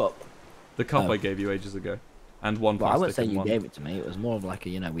 wood? Cup. The cup I gave you ages ago, and 1 plastic. I wouldn't say you gave it to me. It was more of like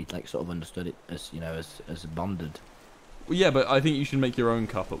a, we like sort of understood it as, as bonded. Well, yeah, but I think you should make your own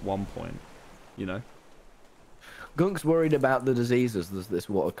cup at one point. Gunk's worried about the diseases this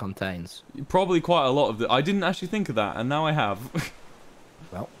water contains. Probably quite a lot of I didn't actually think of that, and now I have.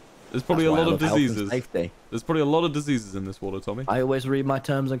 Well, there's probably a lot of diseases. Safety. There's probably a lot of diseases in this water, Tommy. I always read my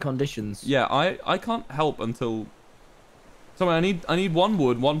terms and conditions. Yeah, I can't help until. Tommy, I need 1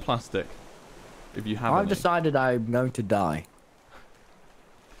 wood, 1 plastic. If you have I've decided I'm going to die.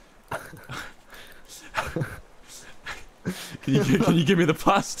 Can you give me the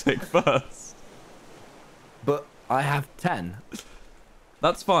plastic first? But I have 10.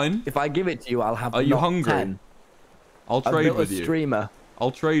 That's fine. If I give it to you, I'll have. Are you hungry? 10. I'll trade with you. Streamer.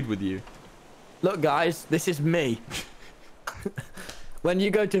 I'll trade with you. Look, guys, this is me. When you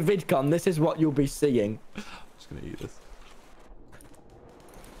go to VidCon, this is what you'll be seeing. I'm just gonna eat this.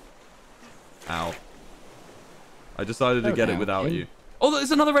 Ow. I decided to get it without you. Oh,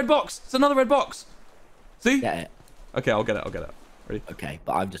 there's another red box! It's another red box! See? Get it. Okay, I'll get it. Ready? Okay,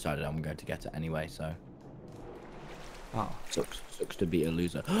 but I've decided I'm going to get it anyway, so. Oh. Sucks to be a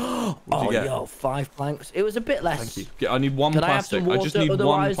loser. What'd you get? Yo, 5 planks. It was a bit less. Thank you. I need 1 plastic. I just need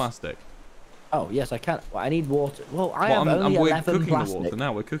 1 plastic. Oh, yes, I can. Well, I need water. Well, I have only 11 plastic. The water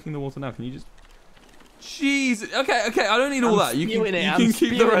now. We're cooking the water now. Can you just... Jeez. Okay. I don't need all that. You can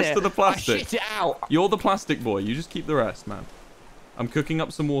keep the rest of the plastic. I shit it out. You're the plastic boy. You just keep the rest, man. I'm cooking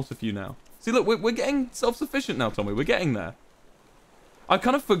up some water for you now. See, look, we're getting self-sufficient now, Tommy. We're getting there. I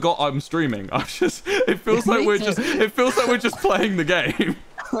kind of forgot I'm streaming. It feels like we're just playing the game.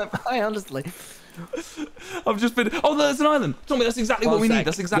 I honestly. I've just been. Oh, there's an island, Tommy. That's exactly what we need.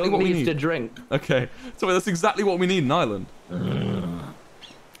 That's exactly what we need to drink. Okay, Tommy, that's exactly what we need. An island.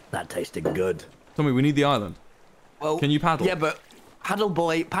 That tasted good. Tommy, we need the island. Well, can you paddle? Yeah, but paddle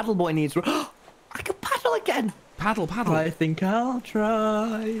boy needs. I can paddle again. Paddle. I think I'll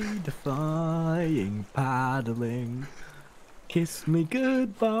try defying paddling. Kiss me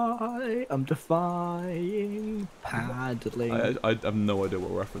goodbye. I'm defying paddling. I have no idea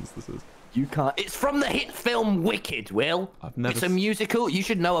what reference this is. You can't. It's from the hit film Wicked, Will. It's a musical. You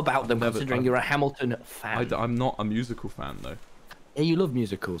should know about them, considering you're a Hamilton fan. I'm not a musical fan, though. Yeah, you love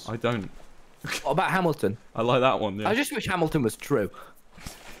musicals. I don't. What about Hamilton? I like that one, yeah. I just wish Hamilton was true.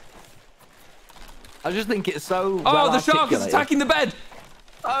 I just think it's so the shark is attacking the bed!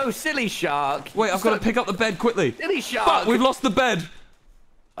 Oh, silly shark. Wait, I've got to pick up the bed quickly. Silly shark. Fuck, we've lost the bed.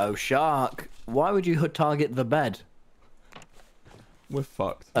 Oh, shark. Why would you target the bed? We're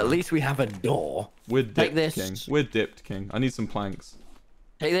fucked. At least we have a door. We're dipped, Take this. King. We're dipped, King. I need some planks.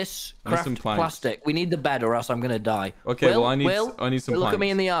 Take this. Craft some plastic. We need the bed or else I'm going to die. Okay, well, I need some planks. Look at me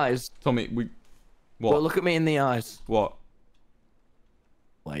in the eyes. Tommy, what? Well, look at me in the eyes. What?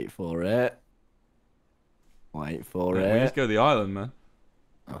 Wait for it. Wait for it. We just go to the island, man.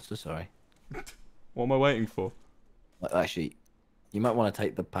 Oh, so sorry. What am I waiting for? Well, actually, you might want to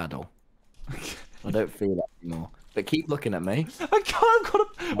take the paddle. I don't feel that anymore. But keep looking at me. I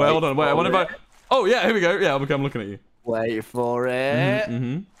can't. Wait, hold on. Wait, what about... Oh, yeah, here we go. Yeah, I'm looking at you. Wait for it.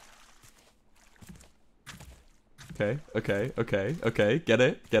 Okay. Get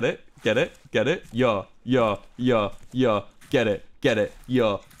it. Yeah. Get it.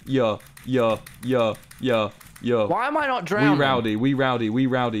 Yeah. Why am I not drowning? We rowdy. We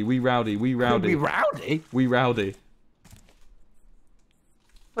rowdy?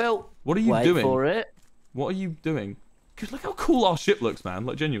 Well, what are you doing? Wait for it. What are you doing? Cause look how cool our ship looks, man.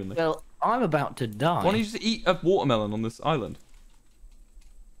 Like, genuinely. Well, I'm about to die. Why don't you just eat a watermelon on this island?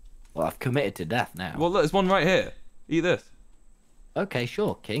 Well, I've committed to death now. Well, look, there's one right here. Eat this. Okay,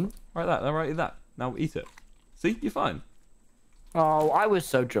 sure, King. Right that. Now eat it. See? You're fine. Oh, I was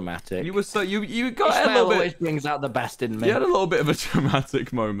so dramatic. You were so... You got a little little bit... always brings out the best in me. You had a little bit of a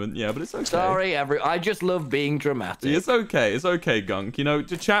dramatic moment, yeah, but it's okay. Sorry, I just love being dramatic. It's okay, Gunk. You know,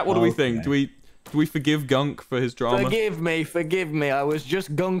 to chat, what do we think? Do we forgive Gunk for his drama? Forgive me. I was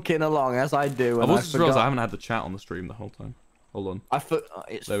just gunking along as I do. I've also just realized I haven't had the chat on the stream the whole time. Hold on.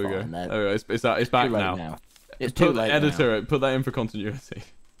 It's there we go. There we go. It's back now. It's too late editor now. Put that in for continuity.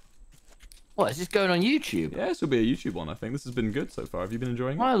 What, is this going on YouTube? Yeah, this will be a YouTube one, I think. This has been good so far. Have you been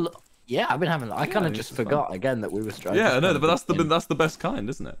enjoying it? Yeah, I've been having. I kind of just forgot again that we were trying. Yeah, no, but that's the best kind,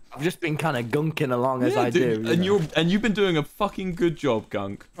 isn't it? I've just been kind of gunking along as I do. And you've been doing a fucking good job,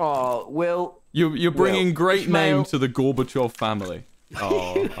 Gunk. Oh, Will. You're bringing great name to the Gorbachev family.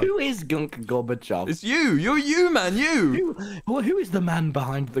 Oh, who is Gunk Gorbachev? It's you. You're you, man. You. Who is the man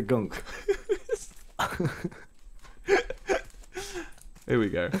behind the Gunk? Here we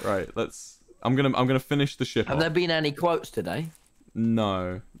go. Right, I'm gonna finish the ship. Have there been any quotes today?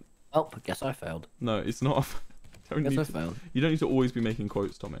 No. Oh, I guess I failed. No, it's not. I failed. You don't need to always be making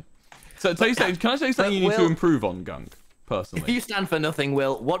quotes, Tommy. So can I tell you something you need to improve on, Gunk? Personally. If you stand for nothing,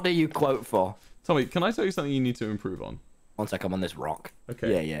 Will, what do you quote for? Tommy, can I tell you something you need to improve on? One sec, I'm on this rock.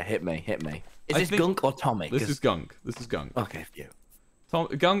 Okay. Yeah, hit me. Is this Gunk or Tommy? This is Gunk. Okay, for you.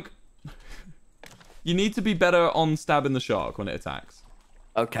 Gunk, you need to be better on stabbing the shark when it attacks.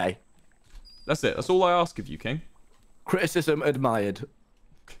 Okay. That's it. That's all I ask of you, King. Criticism admired.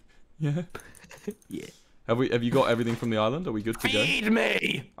 Yeah. Yeah. Have you got everything from the island? Are we good to go? Feed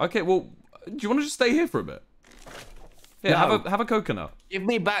me! Okay, well, do you want to just stay here for a bit? Yeah, No. have a coconut. Give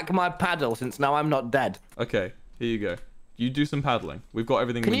me back my paddle since now I'm not dead. Okay, here you go. You do some paddling. We've got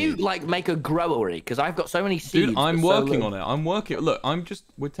everything Can we you, need. like, make a growery? Because I've got so many seeds. Dude, I'm working on it. I'm working. Look,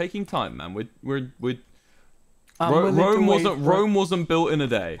 we're taking time, man. Rome wasn't built in a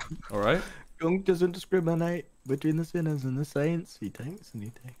day. All right? Gunk doesn't discriminate between the sinners and the saints. He takes and he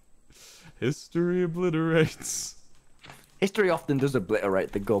takes. History obliterates. History often does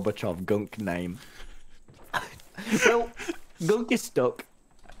obliterate the Gorbachev Gunk name. Well, Gunk is stuck.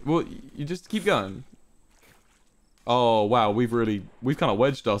 Well, you just keep going. Oh wow, we've kind of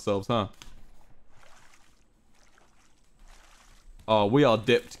wedged ourselves, huh? Oh, we are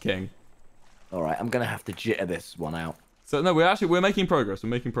dipped, King. All right, I'm gonna have to jitter this one out. So no, we're making progress. We're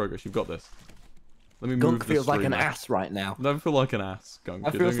making progress. You've got this. Let me Gunk move feels like an stream ass right now. Never feel like an ass, Gunk.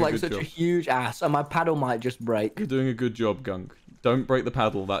 I feel like such a huge ass, and my paddle might just break. You're doing a good job, Gunk. Don't break the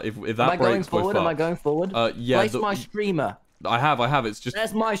paddle. If that Am I going breaks, forward? Am I going forward? Yeah. Place my streamer. I have. It's just.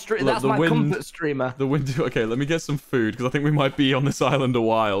 There's my That's my comfort streamer. The wind. Okay, let me get some food because I think we might be on this island a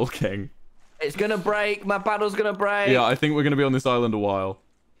while, King. It's gonna break. My paddle's gonna break. Yeah, I think we're gonna be on this island a while.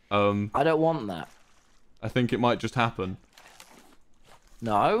 I don't want that. I think it might just happen.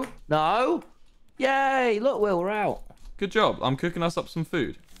 No. Yay! Look, Will, we're out. Good job. I'm cooking us up some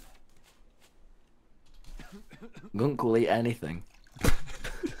food. Gunk will eat anything.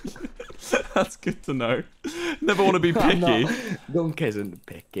 That's good to know. Never want to be picky. Gunk isn't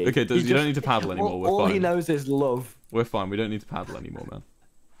picky. Okay, you don't need to paddle anymore. We're fine. All he knows is love. We're fine. We don't need to paddle anymore, man.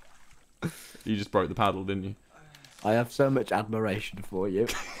 You just broke the paddle, didn't you? I have so much admiration for you.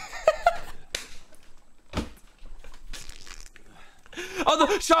 Oh,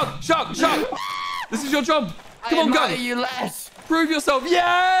 the shark! This is your job. Come on, Gunk. You less. Prove yourself.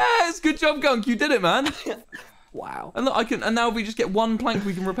 Yes, good job, Gunk. You did it, man. Wow. And look, and now if we just get one plank,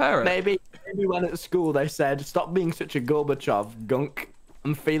 we can repair it. Maybe when at school they said, "Stop being such a Gorbachev, Gunk."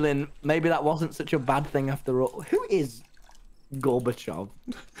 I'm feeling maybe that wasn't such a bad thing after all. Who is Gorbachev?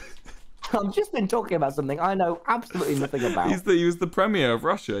 I've just been talking about something I know absolutely nothing about. He was the premier of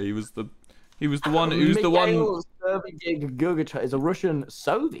Russia. He was the one. He was the one. Gorbachev is a Russian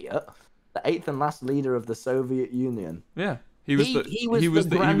Soviet, the 8th and last leader of the Soviet Union. Yeah, he was the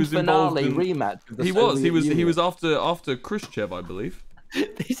grand finale rematch of the Soviet Union. He was after Khrushchev, I believe.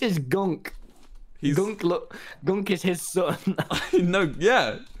 This is Gunk. Gunk is his son. No,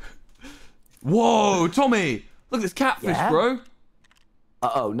 yeah. Whoa, Tommy! Look at this catfish, bro.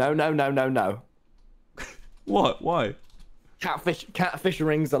 Uh-oh, no. What? Why? Catfish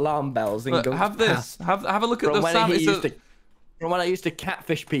rings alarm bells in Gunk's have this. past. Have a look at the sound. From when I used to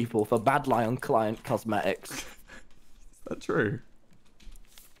catfish people for Bad Lion Client Cosmetics. Is that true?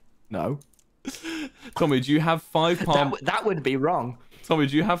 No. Tommy, do you have 5 palm... That would be wrong. Tommy,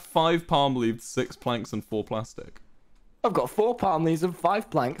 do you have 5 palm leaves, 6 planks, and 4 plastic? I've got 4 palm leaves and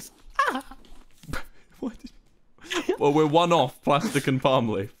 5 planks. What did you... Well, we're 1 off plastic and palm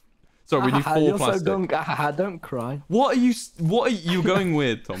leaf. Sorry, we need 4 you're plastic. So Gunk. Don't cry. What are you going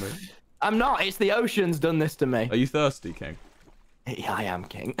with, Tommy? I'm not. It's the ocean's done this to me. Are you thirsty, King? Yeah, I am,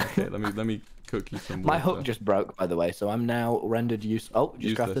 King. Okay, let me cook you some water. My hook just broke, by the way, so I'm now rendered Oh,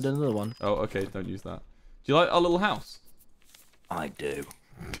 just crafted another one. Oh, okay, don't use that. Do you like our little house? I do.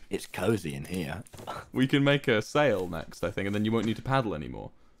 It's cozy in here. We can make a sail next, I think, and then you won't need to paddle anymore.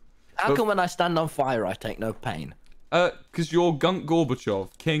 How come when I stand on fire, I take no pain? Because you're Gunk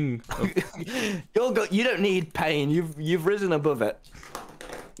Gorbachev, king of... You don't need pain. You've risen above it.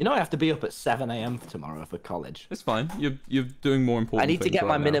 You know I have to be up at 7 a.m. tomorrow for college. It's fine. You're doing more important things. I need to get my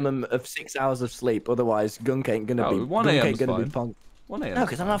right now. minimum of 6 hours of sleep. Otherwise, Gunk ain't gonna be. 1 a.m. is fine. 1 a.m. No,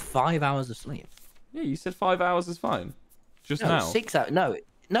 because I don't have 5 hours of sleep. Yeah, you said 5 hours is fine. Just no, now. 6 hours.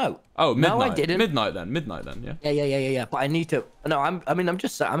 No. Oh, midnight. No, I didn't. Midnight then. Yeah. Yeah. But I need to. No, I'm having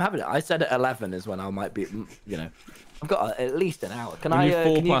it. I said at 11 is when I might be. You know, I've got at least an hour. Can we need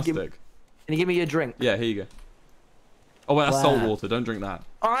 4 plastic. Can you give me a drink? Yeah, here you go. Oh, wait, that's salt water. Don't drink that.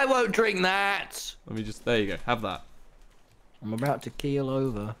 I won't drink that. Let me just. There you go. Have that. I'm about to keel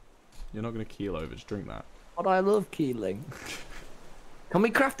over. You're not gonna keel over. Just drink that. But I love keeling. Can we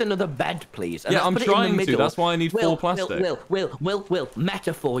craft another bed, please? And yeah, I'm trying to. That's why I need 4 plastic. Will,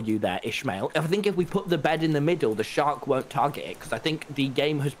 metaphor you there, Ishmael. I think if we put the bed in the middle, the shark won't target it, because I think the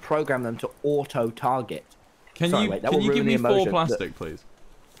game has programmed them to auto-target. Can you give me 4 plastic, please?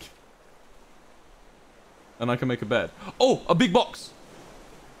 And I can make a bed. Oh, a big box!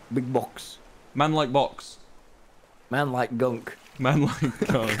 Big box. Man like box. Man like gunk. Man like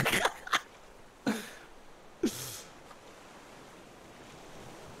gunk.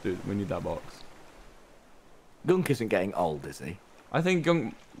 Dude, we need that box. Gunk isn't getting old, is he? I think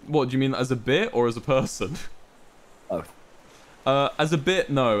Gunk... What, do you mean as a bit or as a person? Both. As a bit,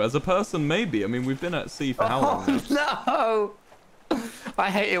 no. As a person, maybe. I mean, we've been at sea for how long now? No!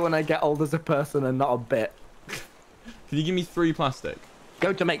 I hate it when I get old as a person and not a bit. Can you give me 3 plastic?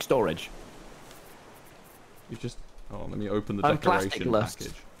 Go to make storage. You just... Oh, let me open the decoration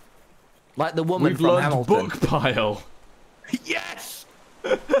package. Like the woman We've from learned Hamilton. book pile. Yes!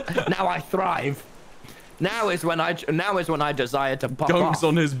 Now I thrive. Now is when I desire to pop Gunk's off.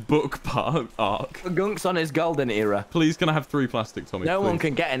 on his book arc. Gunk's on his golden era. Please, can I have 3 plastic, Tommy? No please? one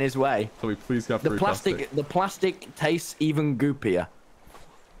can get in his way. Tommy, please can I have 3 plastic. The plastic tastes even goopier.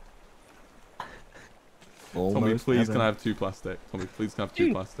 Tommy, please can I have 2 plastic? Tommy, please can I have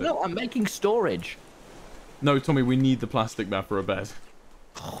 2 plastic? No, I'm making storage. No, Tommy, we need the plastic now for a bed.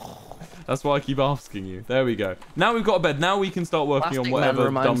 That's why I keep asking you. There we go. Now we've got a bed. Now we can start working on whatever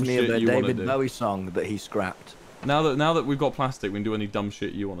dumb shit you want to do. David Bowie song that he scrapped. Now that we've got plastic, we can do any dumb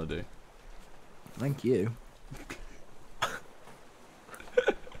shit you want to do. Thank you.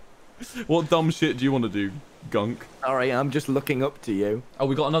 What dumb shit do you want to do, Gunk? Sorry, I'm just looking up to you. Oh,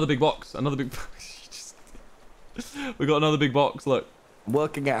 we got another big box. Another big... We got another big box, look. I'm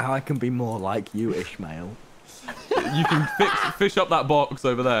working out how I can be more like you, Ishmael. You can fish up that box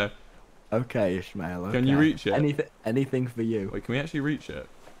over there. Okay, Ishmael. Okay. Can you reach it? Anything for you. Wait, can we actually reach it?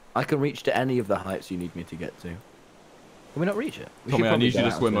 I can reach to any of the heights you need me to get to. Can we not reach it? Tommy, I need you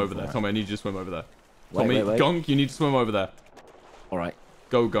to swim over there. Tommy, I need you to swim over there. Tommy, wait. Gunk, you need to swim over there. All right.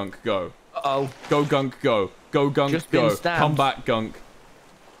 Go, Gunk, go. Uh-oh. Go, Gunk, go. Go, Gunk, Just go. been stabbed. Come back, Gunk.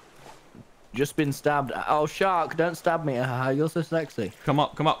 Just been stabbed. Oh, shark, don't stab me. You're so sexy. Come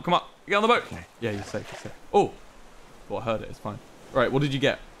up, come up, come up. Get on the boat. Okay. Yeah, you're safe, you're safe. Oh. Well, I heard it. It's fine. Right, what did you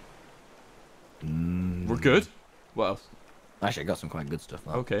get? We're good. What else? Actually, I got some quite good stuff.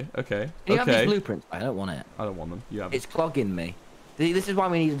 Though. Okay, okay. Can you have these blueprints? I don't want it. I don't want them. You have It's clogging me. This is why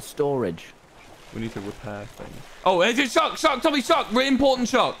we needed storage. We need to repair things. Oh, it's shark, Tommy, shark. Important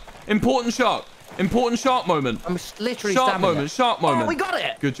shark. Important shark. Important shark moment. I'm literally shark moment. Shark moment. Oh, we got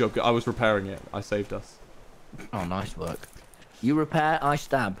it. Good job. I was repairing it. I saved us. Oh, nice work. You repair, I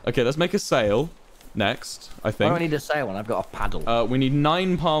stab. Okay, let's make a sail. Next, I think. I don't need a sail when I've got a paddle. We need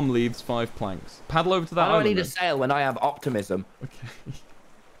 9 palm leaves, 5 planks. Paddle over to that island. I don't need a sail when I have optimism.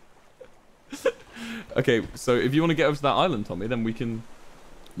 Okay. Okay, so if you want to get over to that island, Tommy, then we can...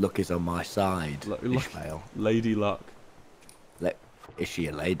 Luck is on my side, Ishmael. Lady luck. Is she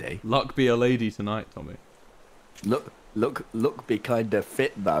a lady? Luck be a lady tonight, Tommy. Look be kind of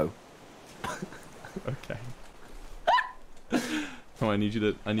fit, though. Okay. Oh, I need you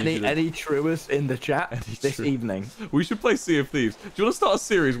to... Any truers in the chat this evening? We should play Sea of Thieves. Do you want to start a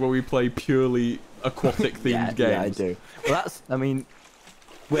series where we play purely aquatic-themed games? Yeah, I do. Well, that's... I mean...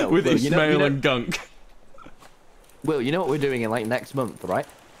 With Ishmael and Gunk. Will, you know what we're doing in, like, next month, right?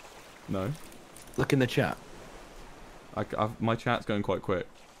 No. Look in the chat. My chat's going quite quick.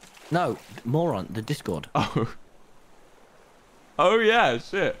 No, moron, the Discord. Oh. Oh, yeah,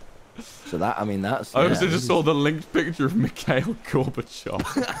 shit. So that, I mean, that's... I also just saw the linked picture of Mikhail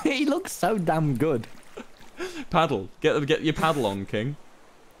Gorbachev. He looks so damn good. Paddle. Get your paddle on, King.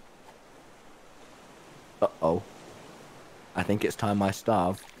 Uh-oh. I think it's time I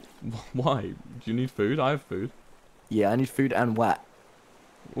starve. Why? Do you need food? I have food. Yeah, I need food and wet.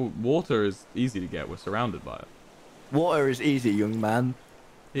 Well, water is easy to get. We're surrounded by it. Water is easy, young man.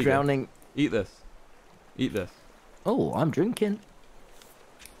 Here you go. Drowning. Eat this. Eat this. Oh, I'm drinking.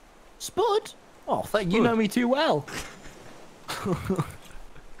 Spud? Oh, thank you. Spud. Know me too well.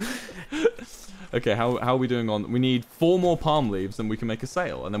 Okay, how are we doing on? We need 4 more palm leaves, and we can make a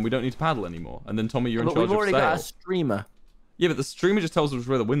sail, and then we don't need to paddle anymore. And then Tommy, you're in But charge we've of already sail. got a streamer. Yeah, but the streamer just tells us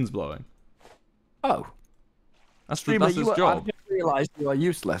where the wind's blowing. Oh, That's streamer, his job. I've just realised you are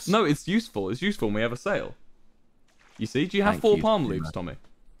useless. No, it's useful. It's useful when we have a sail. You see? Do you have Thank 4 you, palm streamer. leaves, Tommy?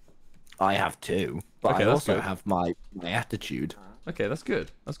 I have 2, but Okay, I that's also good. have my attitude. Okay, that's good.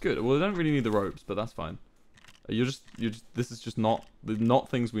 That's good. Well, we don't really need the ropes, but that's fine. You're just. This is just not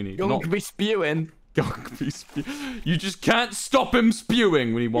things we need. You're Not gonna be spewing. You just can't stop him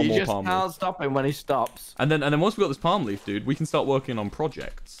spewing. We need one You more just palm can't leaf. stop him when he stops. And then once we got this palm leaf, dude, we can start working on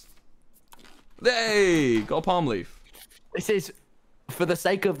projects. Hey, got a palm leaf. This is, for the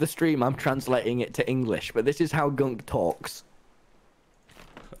sake of the stream, I'm translating it to English, but this is how Gunk talks.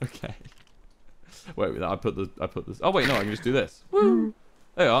 Okay. Wait, I put this. Oh wait, no, I can just do this. Woo!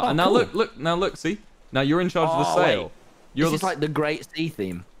 There you are. Oh, and now cool. look, see? Now you're in charge of the Oh, sail. wait. You're This is the like the Great Sea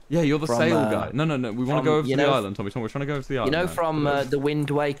theme. Yeah, you're the from, sail guy. No, we want to go over to the island, Tommy. We're trying to go over to the You island. know now. from The Wind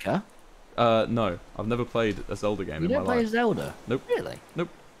Waker? No, I've never played a Zelda game You in my don't play life. Zelda? Nope. Really? Nope,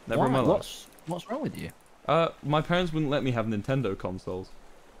 never in my Why? life. What's wrong with you? My parents wouldn't let me have Nintendo consoles.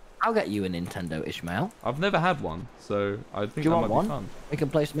 I'll get you a Nintendo, Ishmael. I've never had one, so I think Do you that want might one? be fun. We can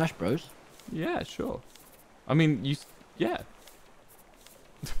play Smash Bros. Yeah, sure. I mean, yeah.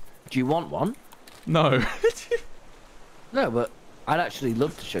 Do you want one? No. No, but I'd actually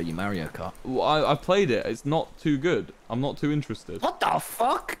love to show you Mario Kart. Well, I played it. It's not too good. I'm not too interested. What the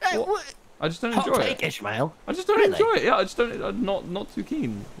fuck? Hey, What? what? I just don't Hot enjoy take, it. Ishmael. I just don't Really? enjoy it. Yeah, I just don't. I'm not too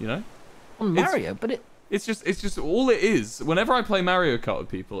keen. You know. On It's- Mario, but it. It's just all it is. Whenever I play Mario Kart with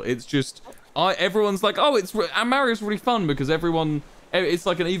people, it's just everyone's like, oh, Mario's really fun because it's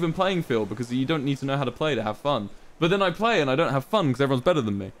like an even playing field because you don't need to know how to play to have fun. But then I play and I don't have fun because everyone's better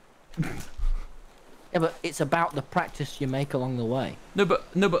than me. Yeah, but it's about the practice you make along the way. No,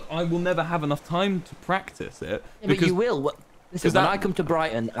 but I will never have enough time to practice it Yeah, but you will. Listen, when that- I come to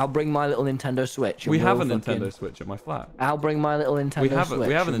Brighton, I'll bring my little Nintendo Switch. and we have a we'll Nintendo fucking- Switch at my flat. I'll bring my little Nintendo Switch.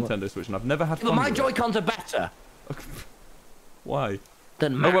 We have a and we'll- Nintendo Switch and I've never had Yeah, but fun. my with it. Joy-Cons are better Why?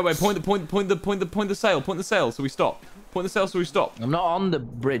 than Oh Matt's. wait, point the sail so we stop. Point the sail so we stop. I'm not on the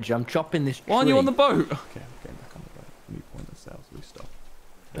bridge. I'm chopping this tree. Why aren't you on the boat? Okay, I'm getting back on the boat. Let me point the sail so we stop.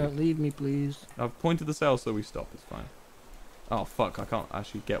 Don't leave me, please. I've pointed the sail so we stop. It's fine. Oh fuck! I can't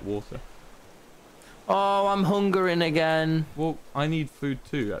actually get water. Oh, I'm hungering again. Well, I need food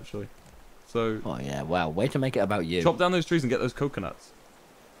too, actually. So Oh yeah, wow. Way to make it about you. chop down those trees and get those coconuts.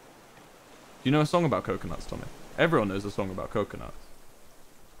 Do you know a song about coconuts, Tommy? Everyone knows a song about coconuts.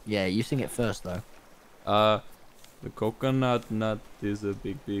 Yeah, you sing it first though. The coconut nut is a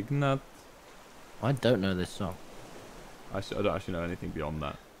big, big nut. I don't know this song. I don't actually know anything beyond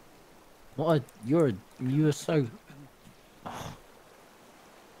that. What? You are so.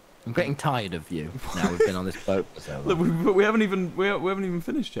 I'm getting tired of you. Now we've been on this boat for so Look, long. we haven't even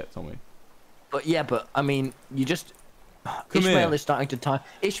finished yet, Tommy. But yeah, but I mean, you just. Come Ishmael here. is starting to tie.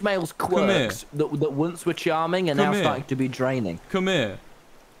 Ishmael's Come here. quirks that once were charming are Come now here. starting to be draining. Come here.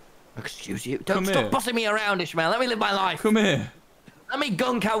 Excuse you. Don't Come stop here. bossing me around, Ishmael. Let me live my life. Come here. Let me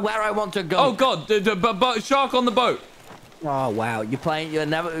gunk out where I want to go. Oh god, but shark on the boat. Oh wow, you're playing. You're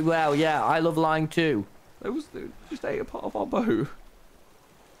never. Well, yeah, I love lying too. They just ate a part of our boat.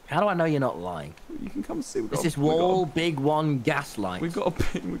 How do I know you're not lying? You can come see. This is wall big one gaslight. We've got a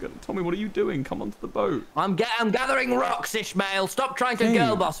pin. Tommy, what are you doing? Come onto the boat. I'm gathering rocks, Ishmael. Stop trying to Hey.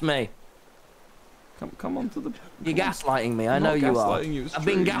 girl boss me. Come onto the. You're come on. gaslighting me. I I'm know not you are. gaslighting you, it's I've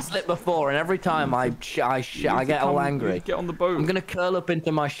been true. gaslit before, and every time I You need get to all come- You angry. need to get on the boat. I'm gonna curl up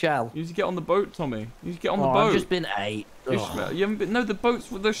into my shell. You need to get on the boat, Tommy. You need to get on the Oh, boat. I've just been ate. Ugh. Ishmael, you haven't been. No,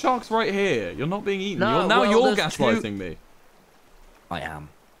 the shark's right here. You're not being eaten. No, Now well, you're there's gaslighting me. I am.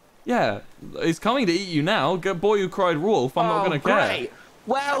 Yeah, it's coming to eat you now. Boy who cried wolf. I'm not gonna great. care.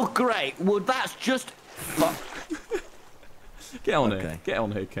 Well, great. Well, that's just. Get on here. Okay. Get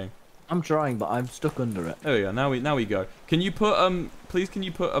on here, King. I'm trying, but I'm stuck under it. There we go. Now we go. Can you put please can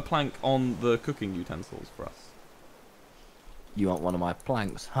you put a plank on the cooking utensils for us? You want one of my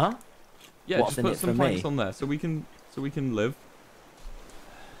planks, huh? Yeah, What's just in put it some for planks me? on there so we can live.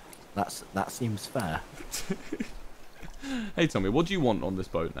 That seems fair. Hey Tommy, what do you want on this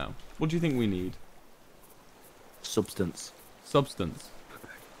boat now? What do you think we need? Substance. Substance.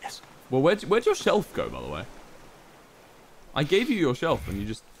 Yes. Well, where'd your shelf go, by the way? I gave you your shelf and you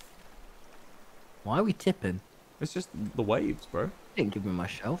just... Why are we tipping? It's just the waves, bro. You didn't give me my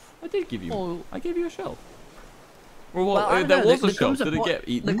shelf. I did give you... Oh. I gave you a shelf. Well, I don't there know, was a there shop. comes Did it point- get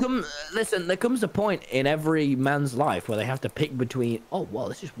eaten? Listen, there comes a point in every man's life where they have to pick between. Oh, whoa,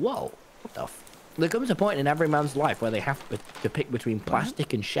 this is whoa. What the? There comes a point in every man's life where they have to pick between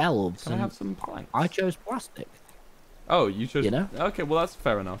plastic and shelves. Can I and have some planks? I chose plastic. Oh, you chose. You know? Okay, well that's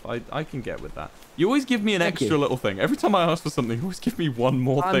fair enough. I can get with that. You always give me an Thank extra you. little thing. Every time I ask for something, you always give me one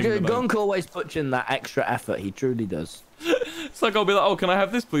more thing. Gunk always puts in that extra effort. He truly does. It's like I'll be like, oh, can I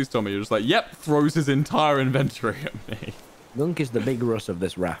have this, please, Tommy? You're just like, yep. Throws his entire inventory at me. Gunk is the big Russ of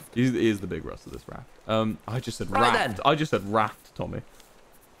this raft. He is the big Russ of this raft. I just said Right raft. then. I just said raft, Tommy.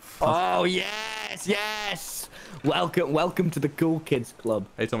 Oh yes, yes. Welcome to the cool kids club.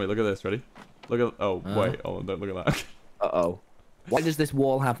 Hey, Tommy, look at this. Ready? Look at. Oh, wait. Oh, don't look at that. Uh-oh. Why does this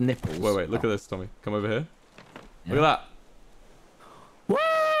wall have nipples? Wait. Look at this, Tommy. Come over here. Look at that.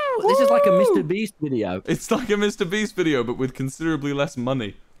 Woo! This is like a Mr. Beast video. It's like a Mr. Beast video, but with considerably less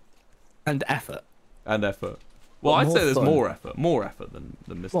money And effort. and effort. Well, I'd more say there's fun. more effort than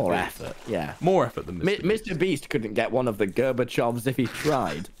Mr. More Beast. effort, yeah. More effort than Mr. Beast. Mr. Beast couldn't get one of the Gorbachevs if he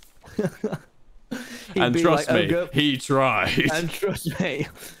tried. He'd And be trust like, me, "Oh, he tried. And trust me,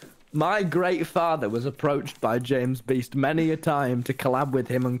 my great father was approached by James Beast many a time to collab with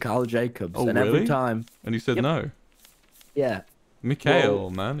him and Carl Jacobs. Oh, and really? every time, And he said no. yeah.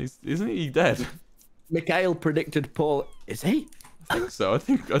 Mikhail, man, isn't he dead? Mikhail predicted Paul. Is he? I think so. I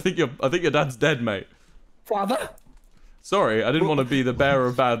think your dad's dead, mate. Father? Sorry, I didn't want to be the bearer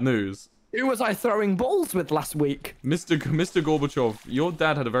of bad news. Who was I throwing balls with last week? Mr. Gorbachev, your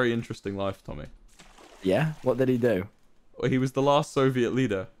dad had a very interesting life, Tommy. Yeah? What did he do? He was the last Soviet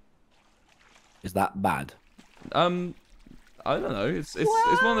leader. Is that bad? I don't know. It's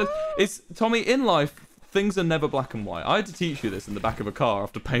one of those. It's Tommy. In life, things are never black and white. I had to teach you this in the back of a car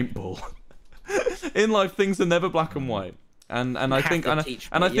after paintball. In life, things are never black and white. And I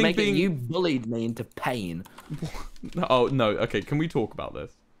think being you bullied me into pain. Oh no. Okay, can we talk about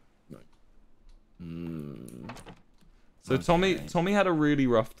this? So Okay. Tommy had a really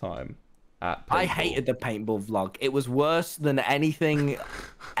rough time at paintball. I hated the paintball vlog. It was worse than anything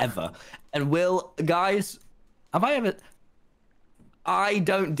ever. And guys, have I ever... I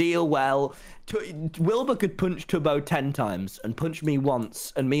don't deal well. Wilbur could punch Tubbo 10 times and punch me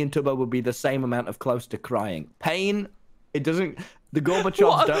once, and me and Tubbo would be the same amount of close to crying. Pain, it doesn't... The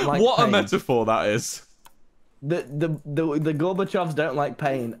Gorbachevs don't like What pain. a metaphor that is. The Gorbachevs don't like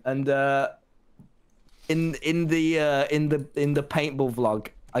pain, and in the paintball vlog,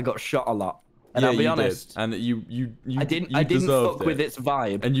 I got shot a lot. And Yeah, I'll be you honest, did. And you I didn't deserved fuck it. with its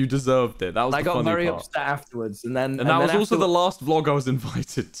vibe. And you deserved it. That was I the got funny very part. upset afterwards, and then And that was also the last vlog I was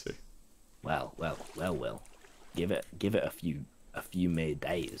invited to. well. Give it a few more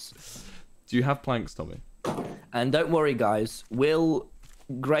days. Do you have planks, Tommy? And don't worry, guys. Phil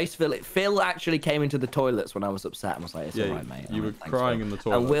actually came into the toilets when I was upset and was like, "It's Yeah, alright, mate." you were Thanks, crying Phil. in the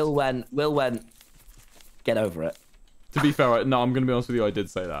toilet. And Will went, "Get over it." To be fair, no, I'm going to be honest with you. I did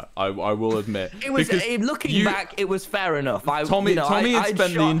say that. I will admit. It was Because looking back, it was fair enough. Tommy had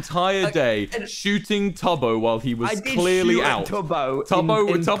spent the entire day and- shooting Tubbo while he was I did clearly shoot at out. Tubbo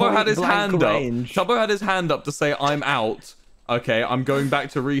Tubbo had his point-blank hand range. up. Tubbo had his hand up to say, "I'm out. Okay, I'm going back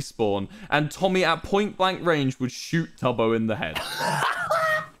to respawn." And Tommy at point blank range would shoot Tubbo in the head.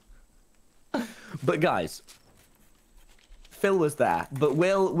 But guys, Phil was there, but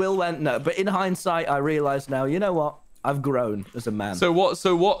Will went no. But in hindsight, I realized now. You know what? I've grown as a man. So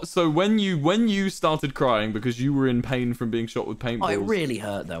when you started crying because you were in pain from being shot with paintballs, It really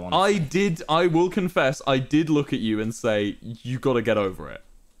hurt though. Honestly. I will confess, I did look at you and say, "You got to get over it."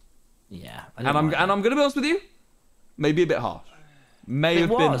 Yeah. And I'm gonna be honest with you, maybe a bit harsh. May have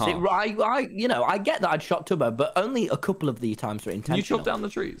been harsh. I get that I'd shot Tubbo, but only a couple of the times were intentional. Can you chop down the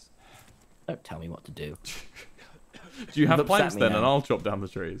trees? Don't tell me what to do. Do you have You've upset planks me then, now. and I'll chop down the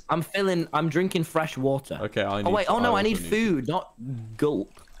trees? I'm drinking fresh water. Okay, I need. Oh wait, oh no, I also need food, not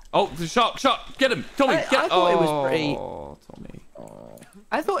gulp. Oh, the shark! Get him, Tommy! I thought it was pretty- Tommy.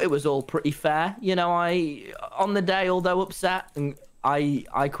 I thought it was all pretty fair. You know, on the day, although upset, and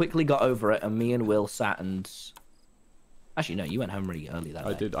I quickly got over it, and me and Will sat and. Actually, no, you went home really early that day.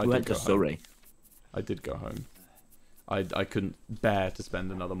 I did We went go to home. Surrey. I did go home. I couldn't bear to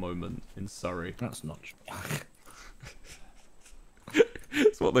spend another moment in Surrey. That's not true.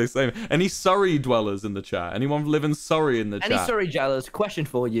 That's what they say. Any Surrey dwellers in the chat? Anyone live in Surrey in the Any chat? Surrey jealous? Question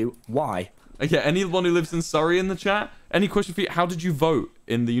for you: why? Yeah, anyone who lives in Surrey in the chat? Any question for you? How did you vote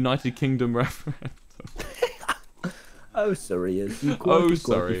in the United Kingdom referendum? Oh, Surreyers, you Oh, quirky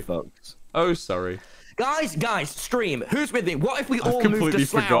sorry. folks. Oh, sorry. Guys, stream. Who's with me? What if we I've all move to completely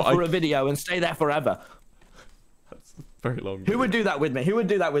Slough forgot. for a video and stay there forever? Very long. Who video. would do that with me? Who would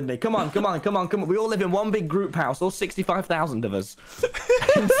do that with me? Come on, come on, come on, come on. We all live in one big group house, all 65,000 of us.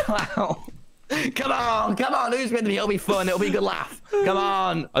 Wow. Come on, come on. Who's with me? It'll be fun. It'll be a good laugh. Come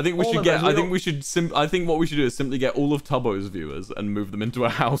on. I think we All should of get. us, I think we should. I think what we should do is simply get all of Tubbo's viewers and move them into a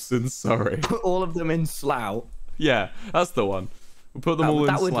house in Surrey. Put all of them in Slough. Yeah, that's the one. We'll put them all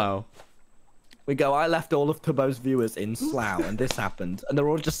in Slough. We go, I left all of Tubbo's viewers in Slough and this happened. And they're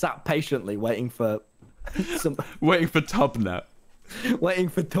all just sat patiently waiting for waiting for Tubnet. Waiting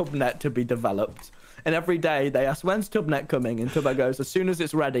for Tubnet to be developed. And every day they ask, when's Tubnet coming? And Tubbo goes, as soon as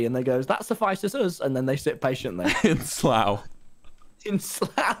it's ready. And they goes, that suffices us. And then they sit patiently. In Slough. In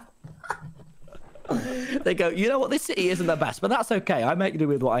Slough. They go, you know what? This city isn't the best, but that's okay. I make do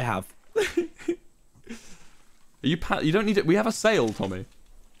with what I have. You don't need it. We have a sale, Tommy.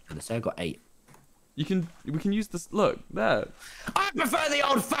 And the sale got 8. We can use this. Look there. I prefer the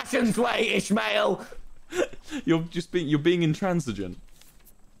old-fashioned way, Ishmael. You're being intransigent.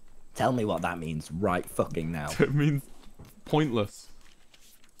 Tell me what that means right fucking now. It means pointless.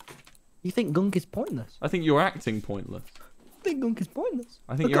 You think gunk is pointless? I think you're acting pointless. I think gunk is pointless.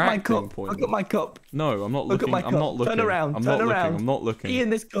 I think Look you're at acting my cup. pointless. Look at my cup. No, I'm not Look looking. at my I'm cup. not looking. Turn around. I'm Turn not around. looking. I'm not looking. Pee in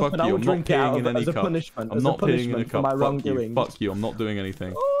this cup Fuck and I you. will I'm not drink out peeing of in it any as a cup. punishment. I'm As a not peeing in a punishment for cup. my Fuck you. wrongdoings. Fuck you. I'm not doing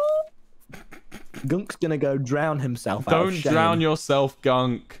anything. Gunk's gonna go drown himself. Out of Don't shame. drown yourself,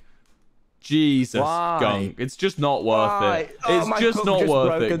 Gunk. Jesus, Why? Gunk. It's just not worth Why? it. Oh, It's my just cup not worth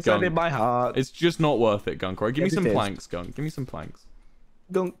broke, it, and so did Gunk. my heart. It's just not worth it, Gunk. Right? Give me Yes, some it is. planks, Gunk. Give me some planks.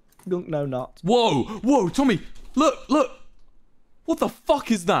 Gunk, no, not. Whoa, whoa, Tommy. Look. What the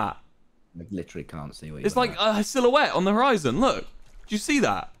fuck is that? I literally can't see what you're It's like a silhouette on the horizon. Look. Do you see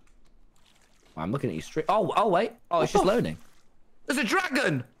that? I'm looking at you straight. Oh, wait. Oh, it's just loading. There's a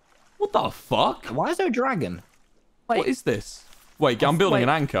dragon. What the fuck? Why is there a dragon? Wait, What is this? Wait, I'm building wait. an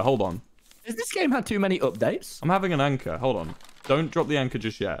anchor. Hold on. has this game had too many updates? I'm having an anchor. Hold on. Don't drop the anchor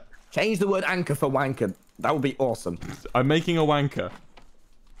just yet. Change the word anchor for wanker. That would be awesome. I'm making a wanker.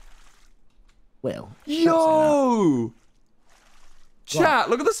 Will. Yo! Chat,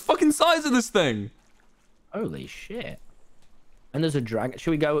 look at this fucking size of this thing. Holy shit. And there's a dragon.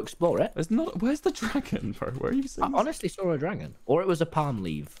 Should we go explore it? There's not. Where's the dragon, bro? Where are you I seeing? honestly saw a dragon. Or it was a palm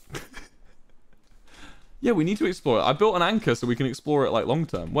leaf. Yeah, we need to explore it. I built an anchor so we can explore it like long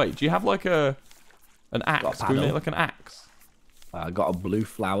term. Wait, do you have like an axe? Can we make like an axe? I got a blue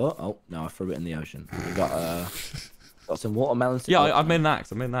flower. Oh, no, I threw it in the ocean. We got some watermelons. Yeah, I've made an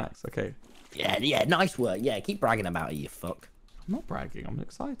axe. Okay. Yeah, nice work. Yeah, keep bragging about it, you fuck. I'm not bragging. I'm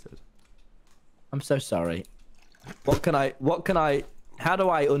excited. I'm so sorry. What can I, how do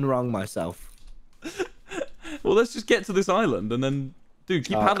I unwrong myself? Well, let's just get to this island and then, dude,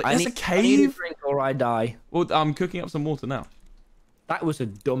 keep paddling. I There's a need a cave. drink or I die. Well, I'm cooking up some water now. That was a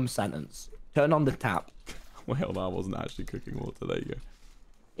dumb sentence. Turn on the tap. Well, no, I wasn't actually cooking water. There you go.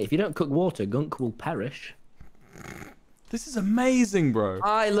 If you don't cook water, Gunk will perish. This is amazing, bro.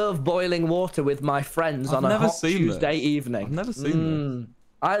 I love boiling water with my friends I've on a never hot seen Tuesday this. evening. I've never seen this.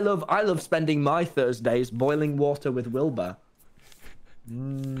 I love spending my Thursdays boiling water with Wilbur.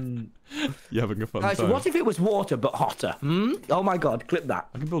 You're having a fun Guys, time. what if it was water but hotter? Oh my god, clip that.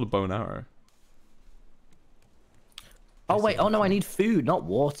 I can build a bow and arrow. Oh wait, oh no, I need food, not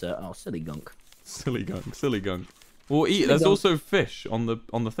water. Oh, silly Gunk. Silly gunk, silly gunk. We'll eat. There's also fish on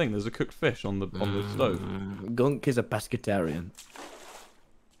the thing. There's a cooked fish on the stove. Gunk is a pescatarian.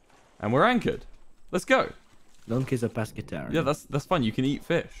 And we're anchored. Let's go. Gunk is a pescatarian. Yeah, that's fun. You can eat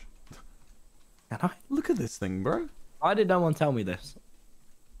fish. Can I? Look at this thing, bro. Why did no one tell me this?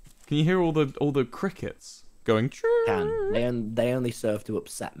 Can you hear all the crickets going? Can. They only serve to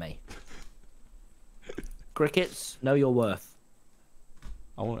upset me. Crickets, know your worth.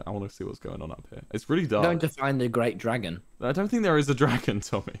 I want to see what's going on up here. It's really I'm dark. going to find the great dragon. I don't think there is a dragon,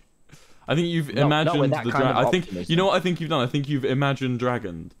 Tommy. I think you've Not imagined with the that kind dragon. of I think optimism. you know what I think you've done. I think you've imagined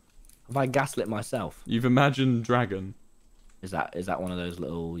dragoned. Have I gaslit myself? You've imagined dragon. Is that one of those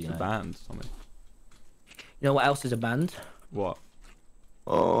little, you know? Band, Tommy. You know what else is a band? What?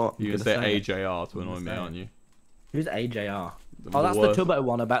 Oh, You're gonna say AJR to annoy me, aren't you? Who's AJR? The Oh, that's the worst- Tubbo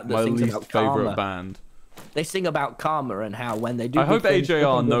one about the My things least about favorite karma. band. They sing about karma and how when they do. I hope good things, AJR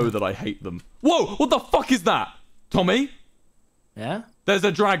fucking know good- that I hate them. Whoa! What the fuck is that, Tommy? Yeah. There's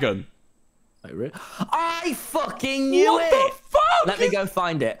a dragon. Wait, really? I fucking knew What it. the fuck? Let me go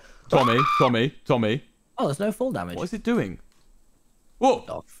find it. Tommy. Oh, there's no fall damage. What is it doing? Whoa!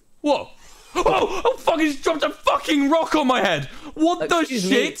 Oh, Whoa! Oh, fuck! He just dropped a fucking rock on my head. What the Excuse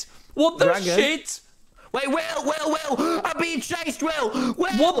me, shit? What the dragon? shit? Wait, Will! I'm being chased, Will!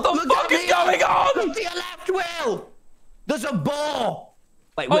 What the Look fuck at is me. going on? Look to your left, Will! There's a boar!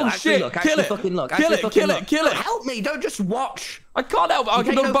 Wait, Oh actually shit! Look, Kill actually it! fucking look. Kill Actually it! fucking Kill look. it! Kill No, it! help me! Don't just watch. I can't help. I can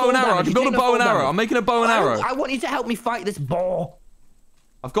take build a no bow and fall arrow. I damage, can you build a take no bow fall and arrow. damage. I'm making a bow and arrow. I want you to help me fight this boar.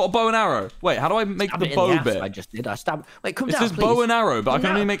 I've got a bow and arrow. Wait, how do I make the bow bit? I just did. I stabbed. Wait, come It down, says please. bow and arrow, but I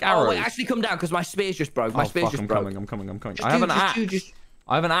can only make arrows. Oh, wait, actually come down because my spear's just broke. My spear's just broke. I'm coming. Just I have an just axe.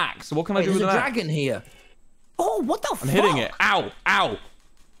 I have an axe. What can I do There's with a an axe? dragon here. Oh, what the fuck? I'm hitting it. Ow! Ow!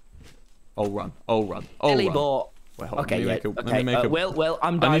 Oh run! Oh run! Oh Billy run! bought. Wait, hold on. Okay, Let yeah. me make a. Well,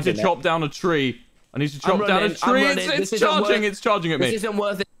 I'm I diving need to it. chop down a tree. I need to chop down a running, I'm tree. running. It's This isn't charging. worth- It's charging at me. This isn't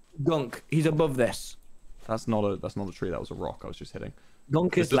worth it. Gunk. He's above this. That's not a tree. That was a rock. I was just hitting.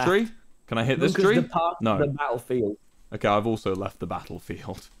 Gunk Is is the left. tree? Can I hit this Gunk is tree? the part No. of the battlefield. Okay, I've also left the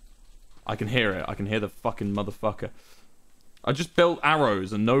battlefield. I can hear it. I can hear the fucking motherfucker. I just built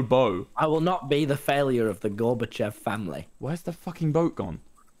arrows and no bow. I will not be the failure of the Gorbachev family. Where's the fucking boat gone?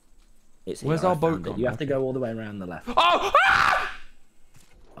 It's Where's here, our I boat found it. gone? You have to go all the way around the left. Oh! Ah!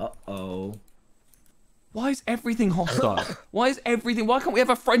 Uh-oh. Why is everything hostile? Why is everything... Why can't we have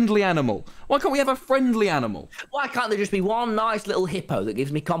a friendly animal? Why can't we have a friendly animal? Why can't there just be one nice little hippo that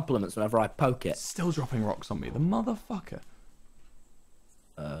gives me compliments whenever I poke it? Still dropping rocks on me. The motherfucker.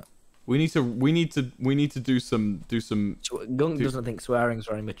 We need to do some Gunk doesn't think swearing's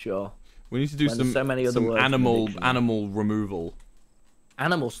very mature. we need to do When there's so many other some words in the dictionary. animal removal.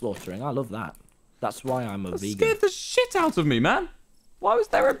 Animal slaughtering, I love that. That's why I'm a That vegan. scared the shit out of me, man. Why was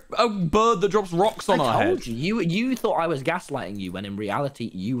there a bird that drops rocks on our I head? told you thought I was gaslighting you when in reality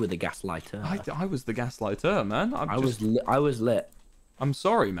you were the gaslighter. I was the gaslighter, man. I was lit. I'm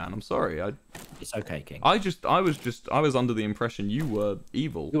sorry, man. I'm sorry. It's okay, King. I was under the impression you were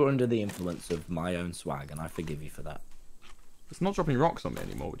evil. You were under the influence of my own swag, and I forgive you for that. It's not dropping rocks on me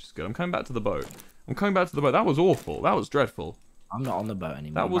anymore, which is good. I'm coming back to the boat. That was awful. That was dreadful. I'm not on the boat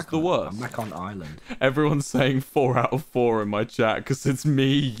anymore. That was the worst. I'm back on island. Everyone's saying 4 out of 4 in my chat because it's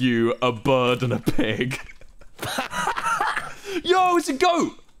me, you, a bird, and a pig. Yo, it's a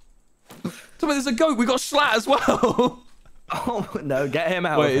goat! Tell me there's a goat. We got Schlatt as well. Oh, no, get him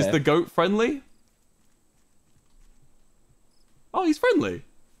out Wait, of is here. the goat friendly? Oh, he's friendly.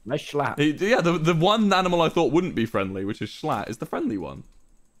 No schlap. Yeah, the one animal I thought wouldn't be friendly, which is Schlatt, is the friendly one.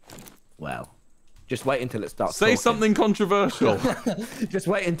 Well, just wait until it starts Say talking. something controversial. Just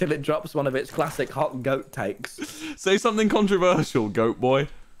wait until it drops one of its classic hot goat takes. Say something controversial, goat boy.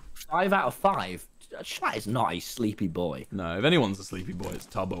 5 out of 5. Schlatt is not a sleepy boy. No, if anyone's a sleepy boy, it's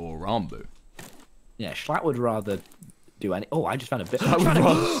Tubbo or Rambo. Yeah, Schlatt would rather do any... Oh, I just found a bit...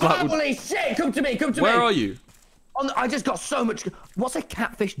 Schlatt would... Holy shit! Come to me! Come to me! Where are you? I just got so much... What's a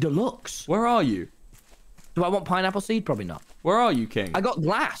catfish deluxe? Where are you? Do I want pineapple seed? Probably not. Where are you, King? I got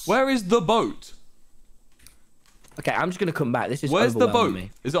glass. Where is the boat? Okay, I'm just going to come back. This is Where's the boat? overwhelming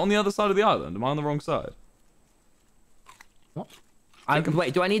me. Is it on the other side of the island? Am I on the wrong side? What?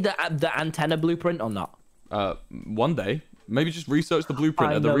 Wait, do I need the antenna blueprint or not? One day. Maybe just research the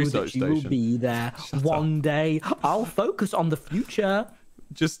blueprint I at the know research that you station. will be there one day. I'll focus on the future.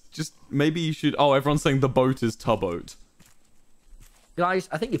 Just maybe you should... Oh, everyone's saying the boat is tubboat. Guys,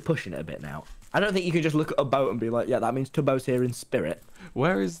 I think you're pushing it a bit now. I don't think you can just look at a boat and be like, yeah, that means Tubbo's here in spirit.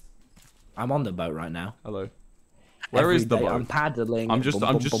 Where is... I'm on the boat right now. Hello. Where is the boat? I'm paddling. I'm just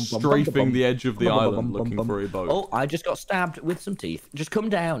strafing the edge of the island looking for a boat. Oh, I just got stabbed with some teeth. Just come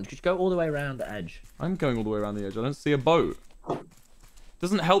down. Just go all the way around the edge. I'm going all the way around the edge. I don't see a boat.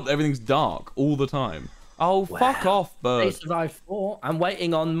 Doesn't help that everything's dark all the time. Oh, fuck off, bird. They survived 4. I'm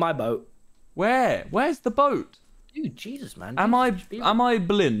waiting on my boat. Where? Where's the boat? Dude, Jesus, man. Am I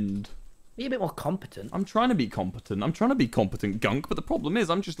blind? Be a bit more competent. I'm trying to be competent. I'm trying to be competent, Gunk, but the problem is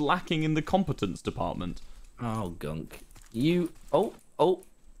I'm just lacking in the competence department. Oh, Gunk. You... Oh.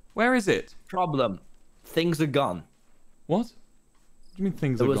 Where is it? Problem. Things are gone. What? What do you mean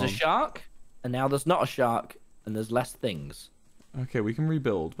things are gone? There was a shark, and now there's not a shark, and there's less things. Okay, we can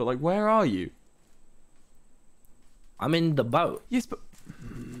rebuild, but like, where are you? I'm in the boat. Yes, but...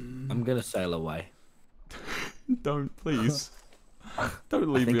 I'm gonna sail away. Don't, please. Don't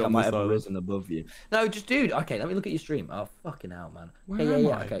leave I think me I on might this have island. risen above you. No, just dude. Okay, let me look at your stream. Oh, fucking hell, man. Where Okay,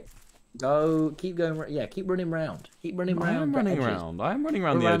 am I? okay. Go, keep going. Yeah, keep running round. Keep running round. I am running around. I am running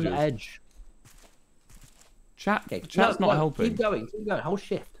around the edges. edge. Chat, Okay, chat's not helping. Keep going. Keep going. Hold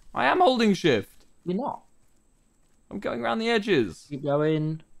shift. I am holding shift. You're not. I'm going around the edges. Keep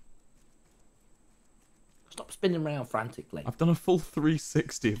going. Stop spinning around frantically. I've done a full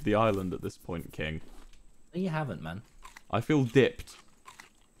 360 of the island at this point, King. No, you haven't, man. I feel dipped.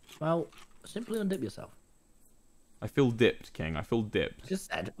 Well, simply undip yourself. I feel dipped, King. I feel I dipped. just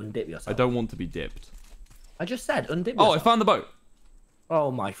said undip yourself. I don't want to be dipped. I just said undip Oh, yourself. I found the boat. Oh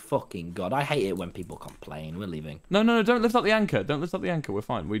my fucking god! I hate it when people complain. We're leaving. No, no, no! Don't lift up the anchor. Don't lift up the anchor. We're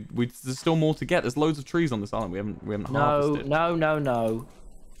fine. There's still more to get. There's loads of trees on this island. We haven't harvested. No.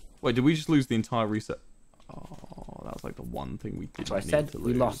 Wait, did we just lose the entire reset? Oh, that was like the one thing we didn't So I need said to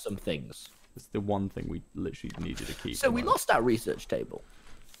we lose. lost some things. It's the one thing we literally needed to keep. So we lost our research table.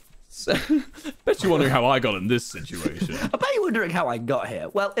 So, bet you're wondering how I got in this situation. I bet you're wondering how I got here.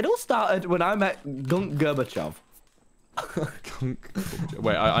 Well, it all started when I met Gunk Gorbachev.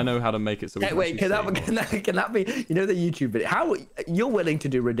 Wait, I know how to make it so we Hey, wait, can that be? You know the YouTube video? How you're willing to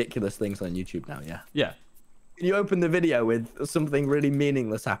do ridiculous things on YouTube now? Yeah. Yeah. You open the video with something really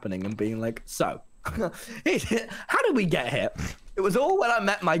meaningless happening and being like, so, how did we get here? It was all when I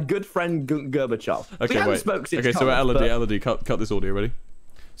met my good friend Gorbachev. Okay, wait. Okay, so Elodie, cut this audio, ready?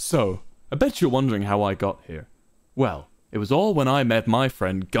 So, I bet you're wondering how I got here. Well, it was all when I met my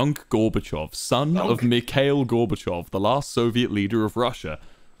friend Gunk Gorbachev, son of Mikhail Gorbachev, the last Soviet leader of Russia.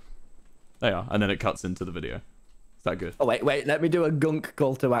 There you are, and then it cuts into the video. Is that good? Oh, wait, let me do a Gunk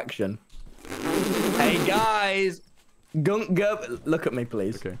call to action. Hey, guys! Gunk Gorb... Look at me,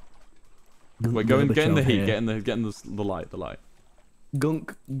 please. Okay. Wait, get in the heat, get in the light,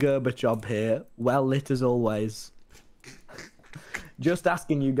 Gunk Gorbachev here, well lit as always. Just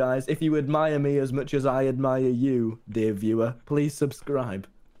asking you guys, if you admire me as much as I admire you, dear viewer, please subscribe.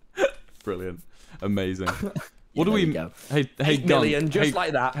 Brilliant. Amazing. What Yeah, do we... go. Hey, 8 Gunk. million, just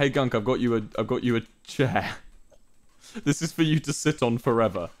like that. Hey, Gunk, I've got you a chair. This is for you to sit on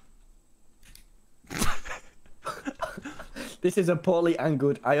forever. This is a poorly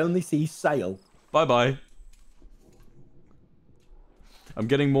angled, I only see sail. Bye-bye. I'm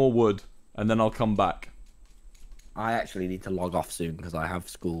getting more wood, and then I'll come back. I actually need to log off soon because I have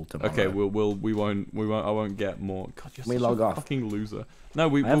school tomorrow. Okay, we won't. I won't get more. God, you're such log a off. fucking loser. No,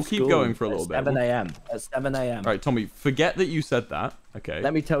 we'll keep going for a little bit. 7 a.m. At 7 a.m. All right, Tommy. Forget that you said that. Okay.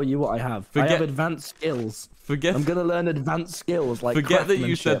 Let me tell you what I have. I have advanced skills. I'm gonna learn advanced skills like. Forget that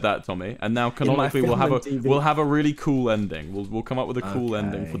you said that, Tommy. And now canonically, we'll have a really cool ending. We'll come up with a cool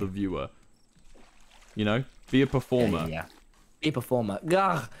ending for the viewer. You know, be a performer. Yeah. Be a performer.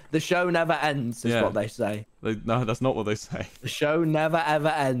 Gah, the show never ends, is what they say. No, that's not what they say. The show never ever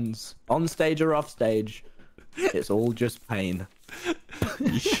ends. On stage or off stage, it's all just pain.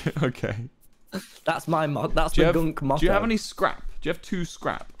 Okay. That's my That's the Gunk motto. Do you have any scrap? Do you have 2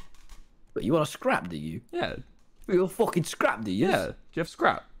 scrap? But you want to scrap, do you? Yeah. You'll fucking scrap, do you? Yeah. Do you have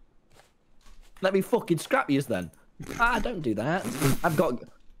scrap? Let me fucking scrap you then. Don't do that. I've got...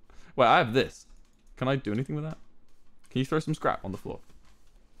 Wait, I have this. Can I do anything with that? Can you throw some scrap on the floor?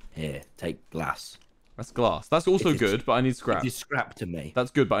 Here, take glass. That's glass. That's also good, but I need scrap. If you scrap to me. That's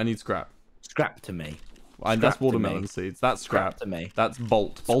good, but I need scrap. Scrap to me. That's watermelon seeds. That's scrap. To me. That's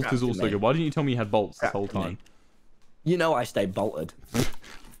bolt. Bolt is also good. Why didn't you tell me you had bolts this whole time? You know I stay bolted.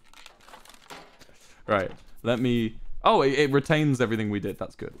 Right. Let me... Oh, it retains everything we did.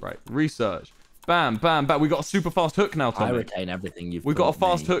 That's good. Right. Research. Bam, bam, bam. We got a super fast hook now, Tommy. I retain everything you've We've got a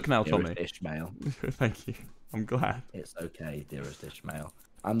fast hook now, Tommy. Ishmael. Thank you. I'm glad. It's okay, dearest Ishmael.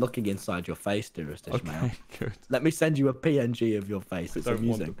 I'm looking inside your face, dearest Ishmael. Okay, good. Let me send you a PNG of your face. It's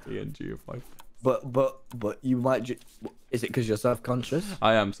amusing. I don't want a PNG of my face. But you might. Is it because you're self-conscious?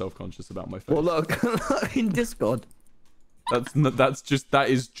 I am self-conscious about my face. Well, look in Discord. That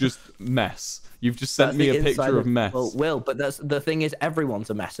is just mess. You've just sent me a picture of mess. Well, Will, but that's the thing is everyone's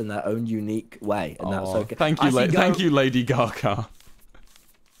a mess in their own unique way, and that's okay. Thank you, Lady Gaga.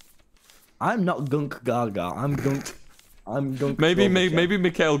 I'm not Gunk Gaga. I'm Gunk. Maybe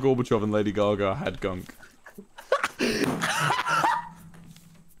Mikhail Gorbachev and Lady Gaga had gunk.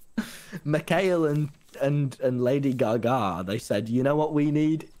 Mikhail and Lady Gaga, they said, you know what we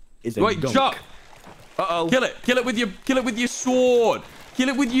need is a gunk. Chuck! Uh-oh. Kill it with your sword. Kill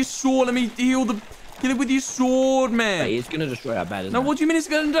it with your sword. Let me heal the... Kill it with your sword, man. Hey, it's gonna destroy our bed, isn't it? What do you mean it's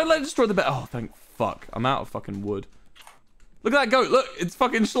gonna... Don't let it destroy the bed. Oh, thank fuck. I'm out of fucking wood. Look at that goat. Look, it's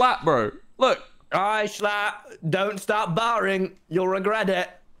fucking Schlapp, bro. Look. Alright, Schlapp. Don't start barring. You'll regret it.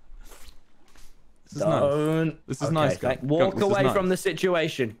 This is nice. This is nice. Walk away from the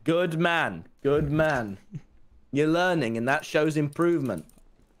situation. Good man. Good man. You're learning, and that shows improvement.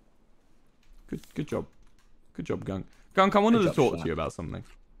 Good job. Good job, Gunk. Gunk, I wanted to talk to you about something.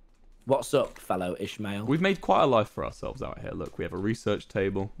 What's up, fellow Ishmael? We've made quite a life for ourselves out here. Look, we have a research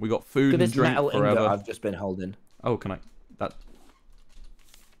table. We got food and drink metal forever. Ingot I've just been holding. Oh, can I?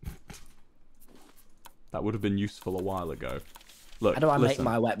 That would have been useful a while ago. Look, how do I make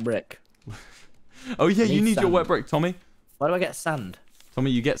my wet brick? Oh yeah, you need your wet brick, Tommy. Where do I get sand?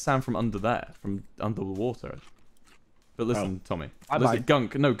 Tommy, you get sand from under there, from under the water. But listen, Tommy. Listen,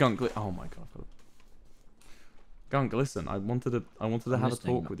 Gunk. No, Gunk. Oh my god. Gunk, listen, I wanted to have a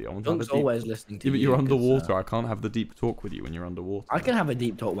talk with you. I wanted Gunk's to have a deep... always listening to Yeah, but you. you're 'cause, underwater. I can't have the deep talk with you when you're underwater. I can have a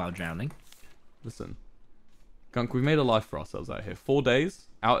deep talk while drowning. Listen, Gunk, we've made a life for ourselves out here. 4 days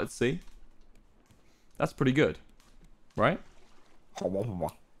out at sea. That's pretty good, right? Hello.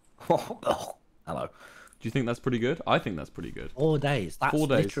 Do you think that's pretty good? I think that's pretty good. 4 days. That's 4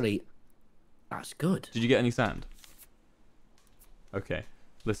 days. literally... That's good. Did you get any sand? Okay,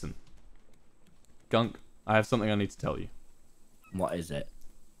 listen. Gunk, I have something I need to tell you. What is it?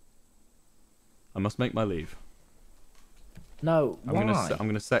 I must make my leave. No, why? I'm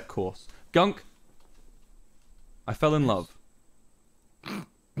gonna set course. Gunk, I fell in love.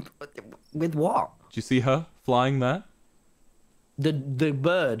 With what? Do you see her flying there? The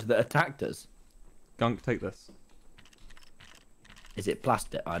bird that attacked us. Gunk, take this. Is it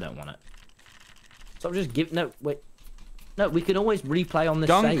plastic? I don't want it. So just give... No, wait. No, we can always replay on this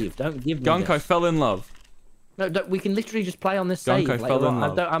save. Don't give me Gunk, this. I fell in love. No, we can literally just play on this Gunk, save. I fell in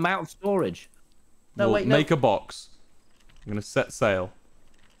love. I'm out of storage. No, We'll wait, no. make a box. I'm gonna set sail.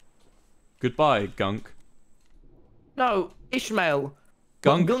 Goodbye, Gunk. No, Ishmael.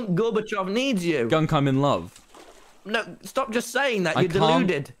 Gunk. Gorbachev needs you. Gunk, I'm in love. No, stop just saying that. I You're can't-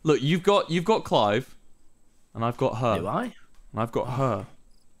 deluded. Look, you've got Clive, and I've got her. Do I? And I've got her.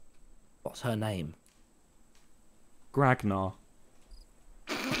 What's her name? Gragnar.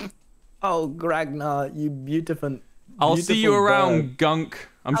 Oh, Gragnar, you beautiful. I'll see you around, Gunk.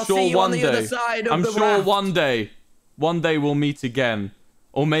 I'm I'll sure see you one on the day. other side of I'm the sure raft. one day we'll meet again,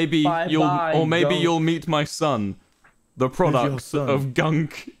 or maybe Bye-bye, Gunk. you'll meet my son, the product son? of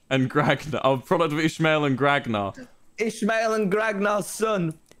Gunk and Gragnar, of product of Ishmael and Gragnar. Ishmael and Gragnar's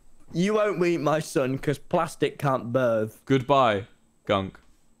son. You won't meet my son because plastic can't birth. Goodbye, Gunk.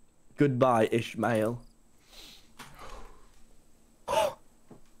 Goodbye, Ishmael.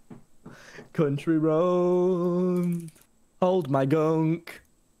 Country road, hold my gunk.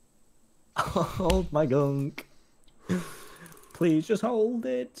 Hold my gunk. Please just hold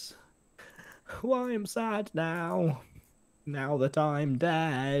it. Why I'm sad now. Now that I'm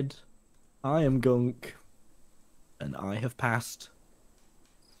dead. I am gunk. And I have passed.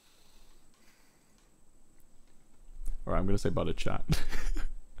 Alright, I'm gonna say bye to chat.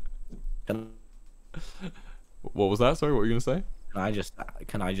 Can What was that? Sorry, what were you gonna say?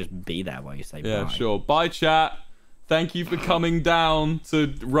 can I just be there while you say Yeah, bye? sure. Bye, chat. Thank you for coming down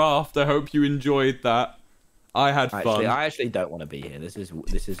to Raft. I hope you enjoyed that. I had fun. I actually don't want to be here. This is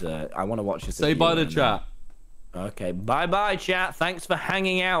I want to watch this. Say bye to chat. Okay, bye chat. Thanks for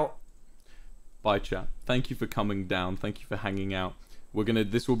hanging out. Bye, chat. Thank you for coming down. Thank you for hanging out.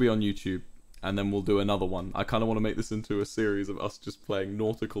 This will be on YouTube, and then we'll do another one. I kind of want to make this into a series of us just playing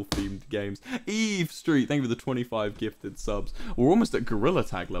nautical themed games. Eve Street, thank you for the 25 gifted subs. We're almost at Gorilla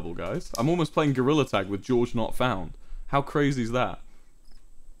Tag level, guys. I'm almost playing Gorilla Tag with George Not Found. How crazy is that?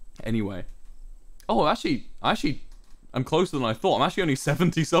 Anyway. Oh, actually, I'm closer than I thought. I'm actually only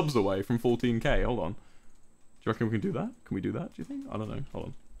 70 subs away from 14k. Hold on. Do you reckon we can do that? Can we do that, do you think? I don't know. Hold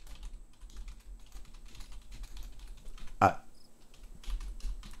on.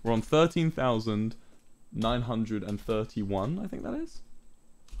 We're on 13,931, I think that is.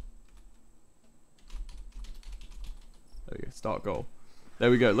 There we go, start goal. There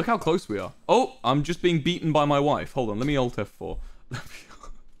we go, look how close we are. Oh, I'm just being beaten by my wife. Hold on, let me Alt F4.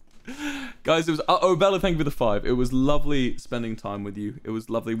 Guys, it was... oh, Bella, thank you for the 5. It was lovely spending time with you. It was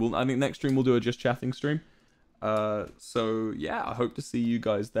lovely. I think next stream we'll do a just chatting stream. So, yeah, I hope to see you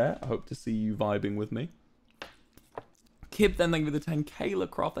guys there. I hope to see you vibing with me. Kib, then thank you for the 10. Kayla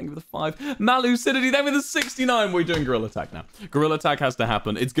Croft, thank you for the 5. Malucidity, thank you for the 69. We're doing Gorilla Tag now. Gorilla Tag has to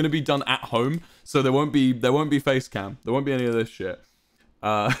happen. It's going to be done at home, so there won't be face cam. There won't be any of this shit.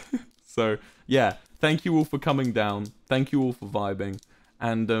 So, yeah, thank you all for coming down. Thank you all for vibing.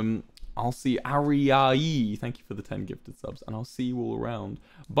 And I'll see Ariai. Thank you for the 10 gifted subs. And I'll see you all around.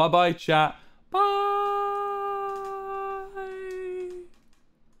 Bye-bye, chat. Bye.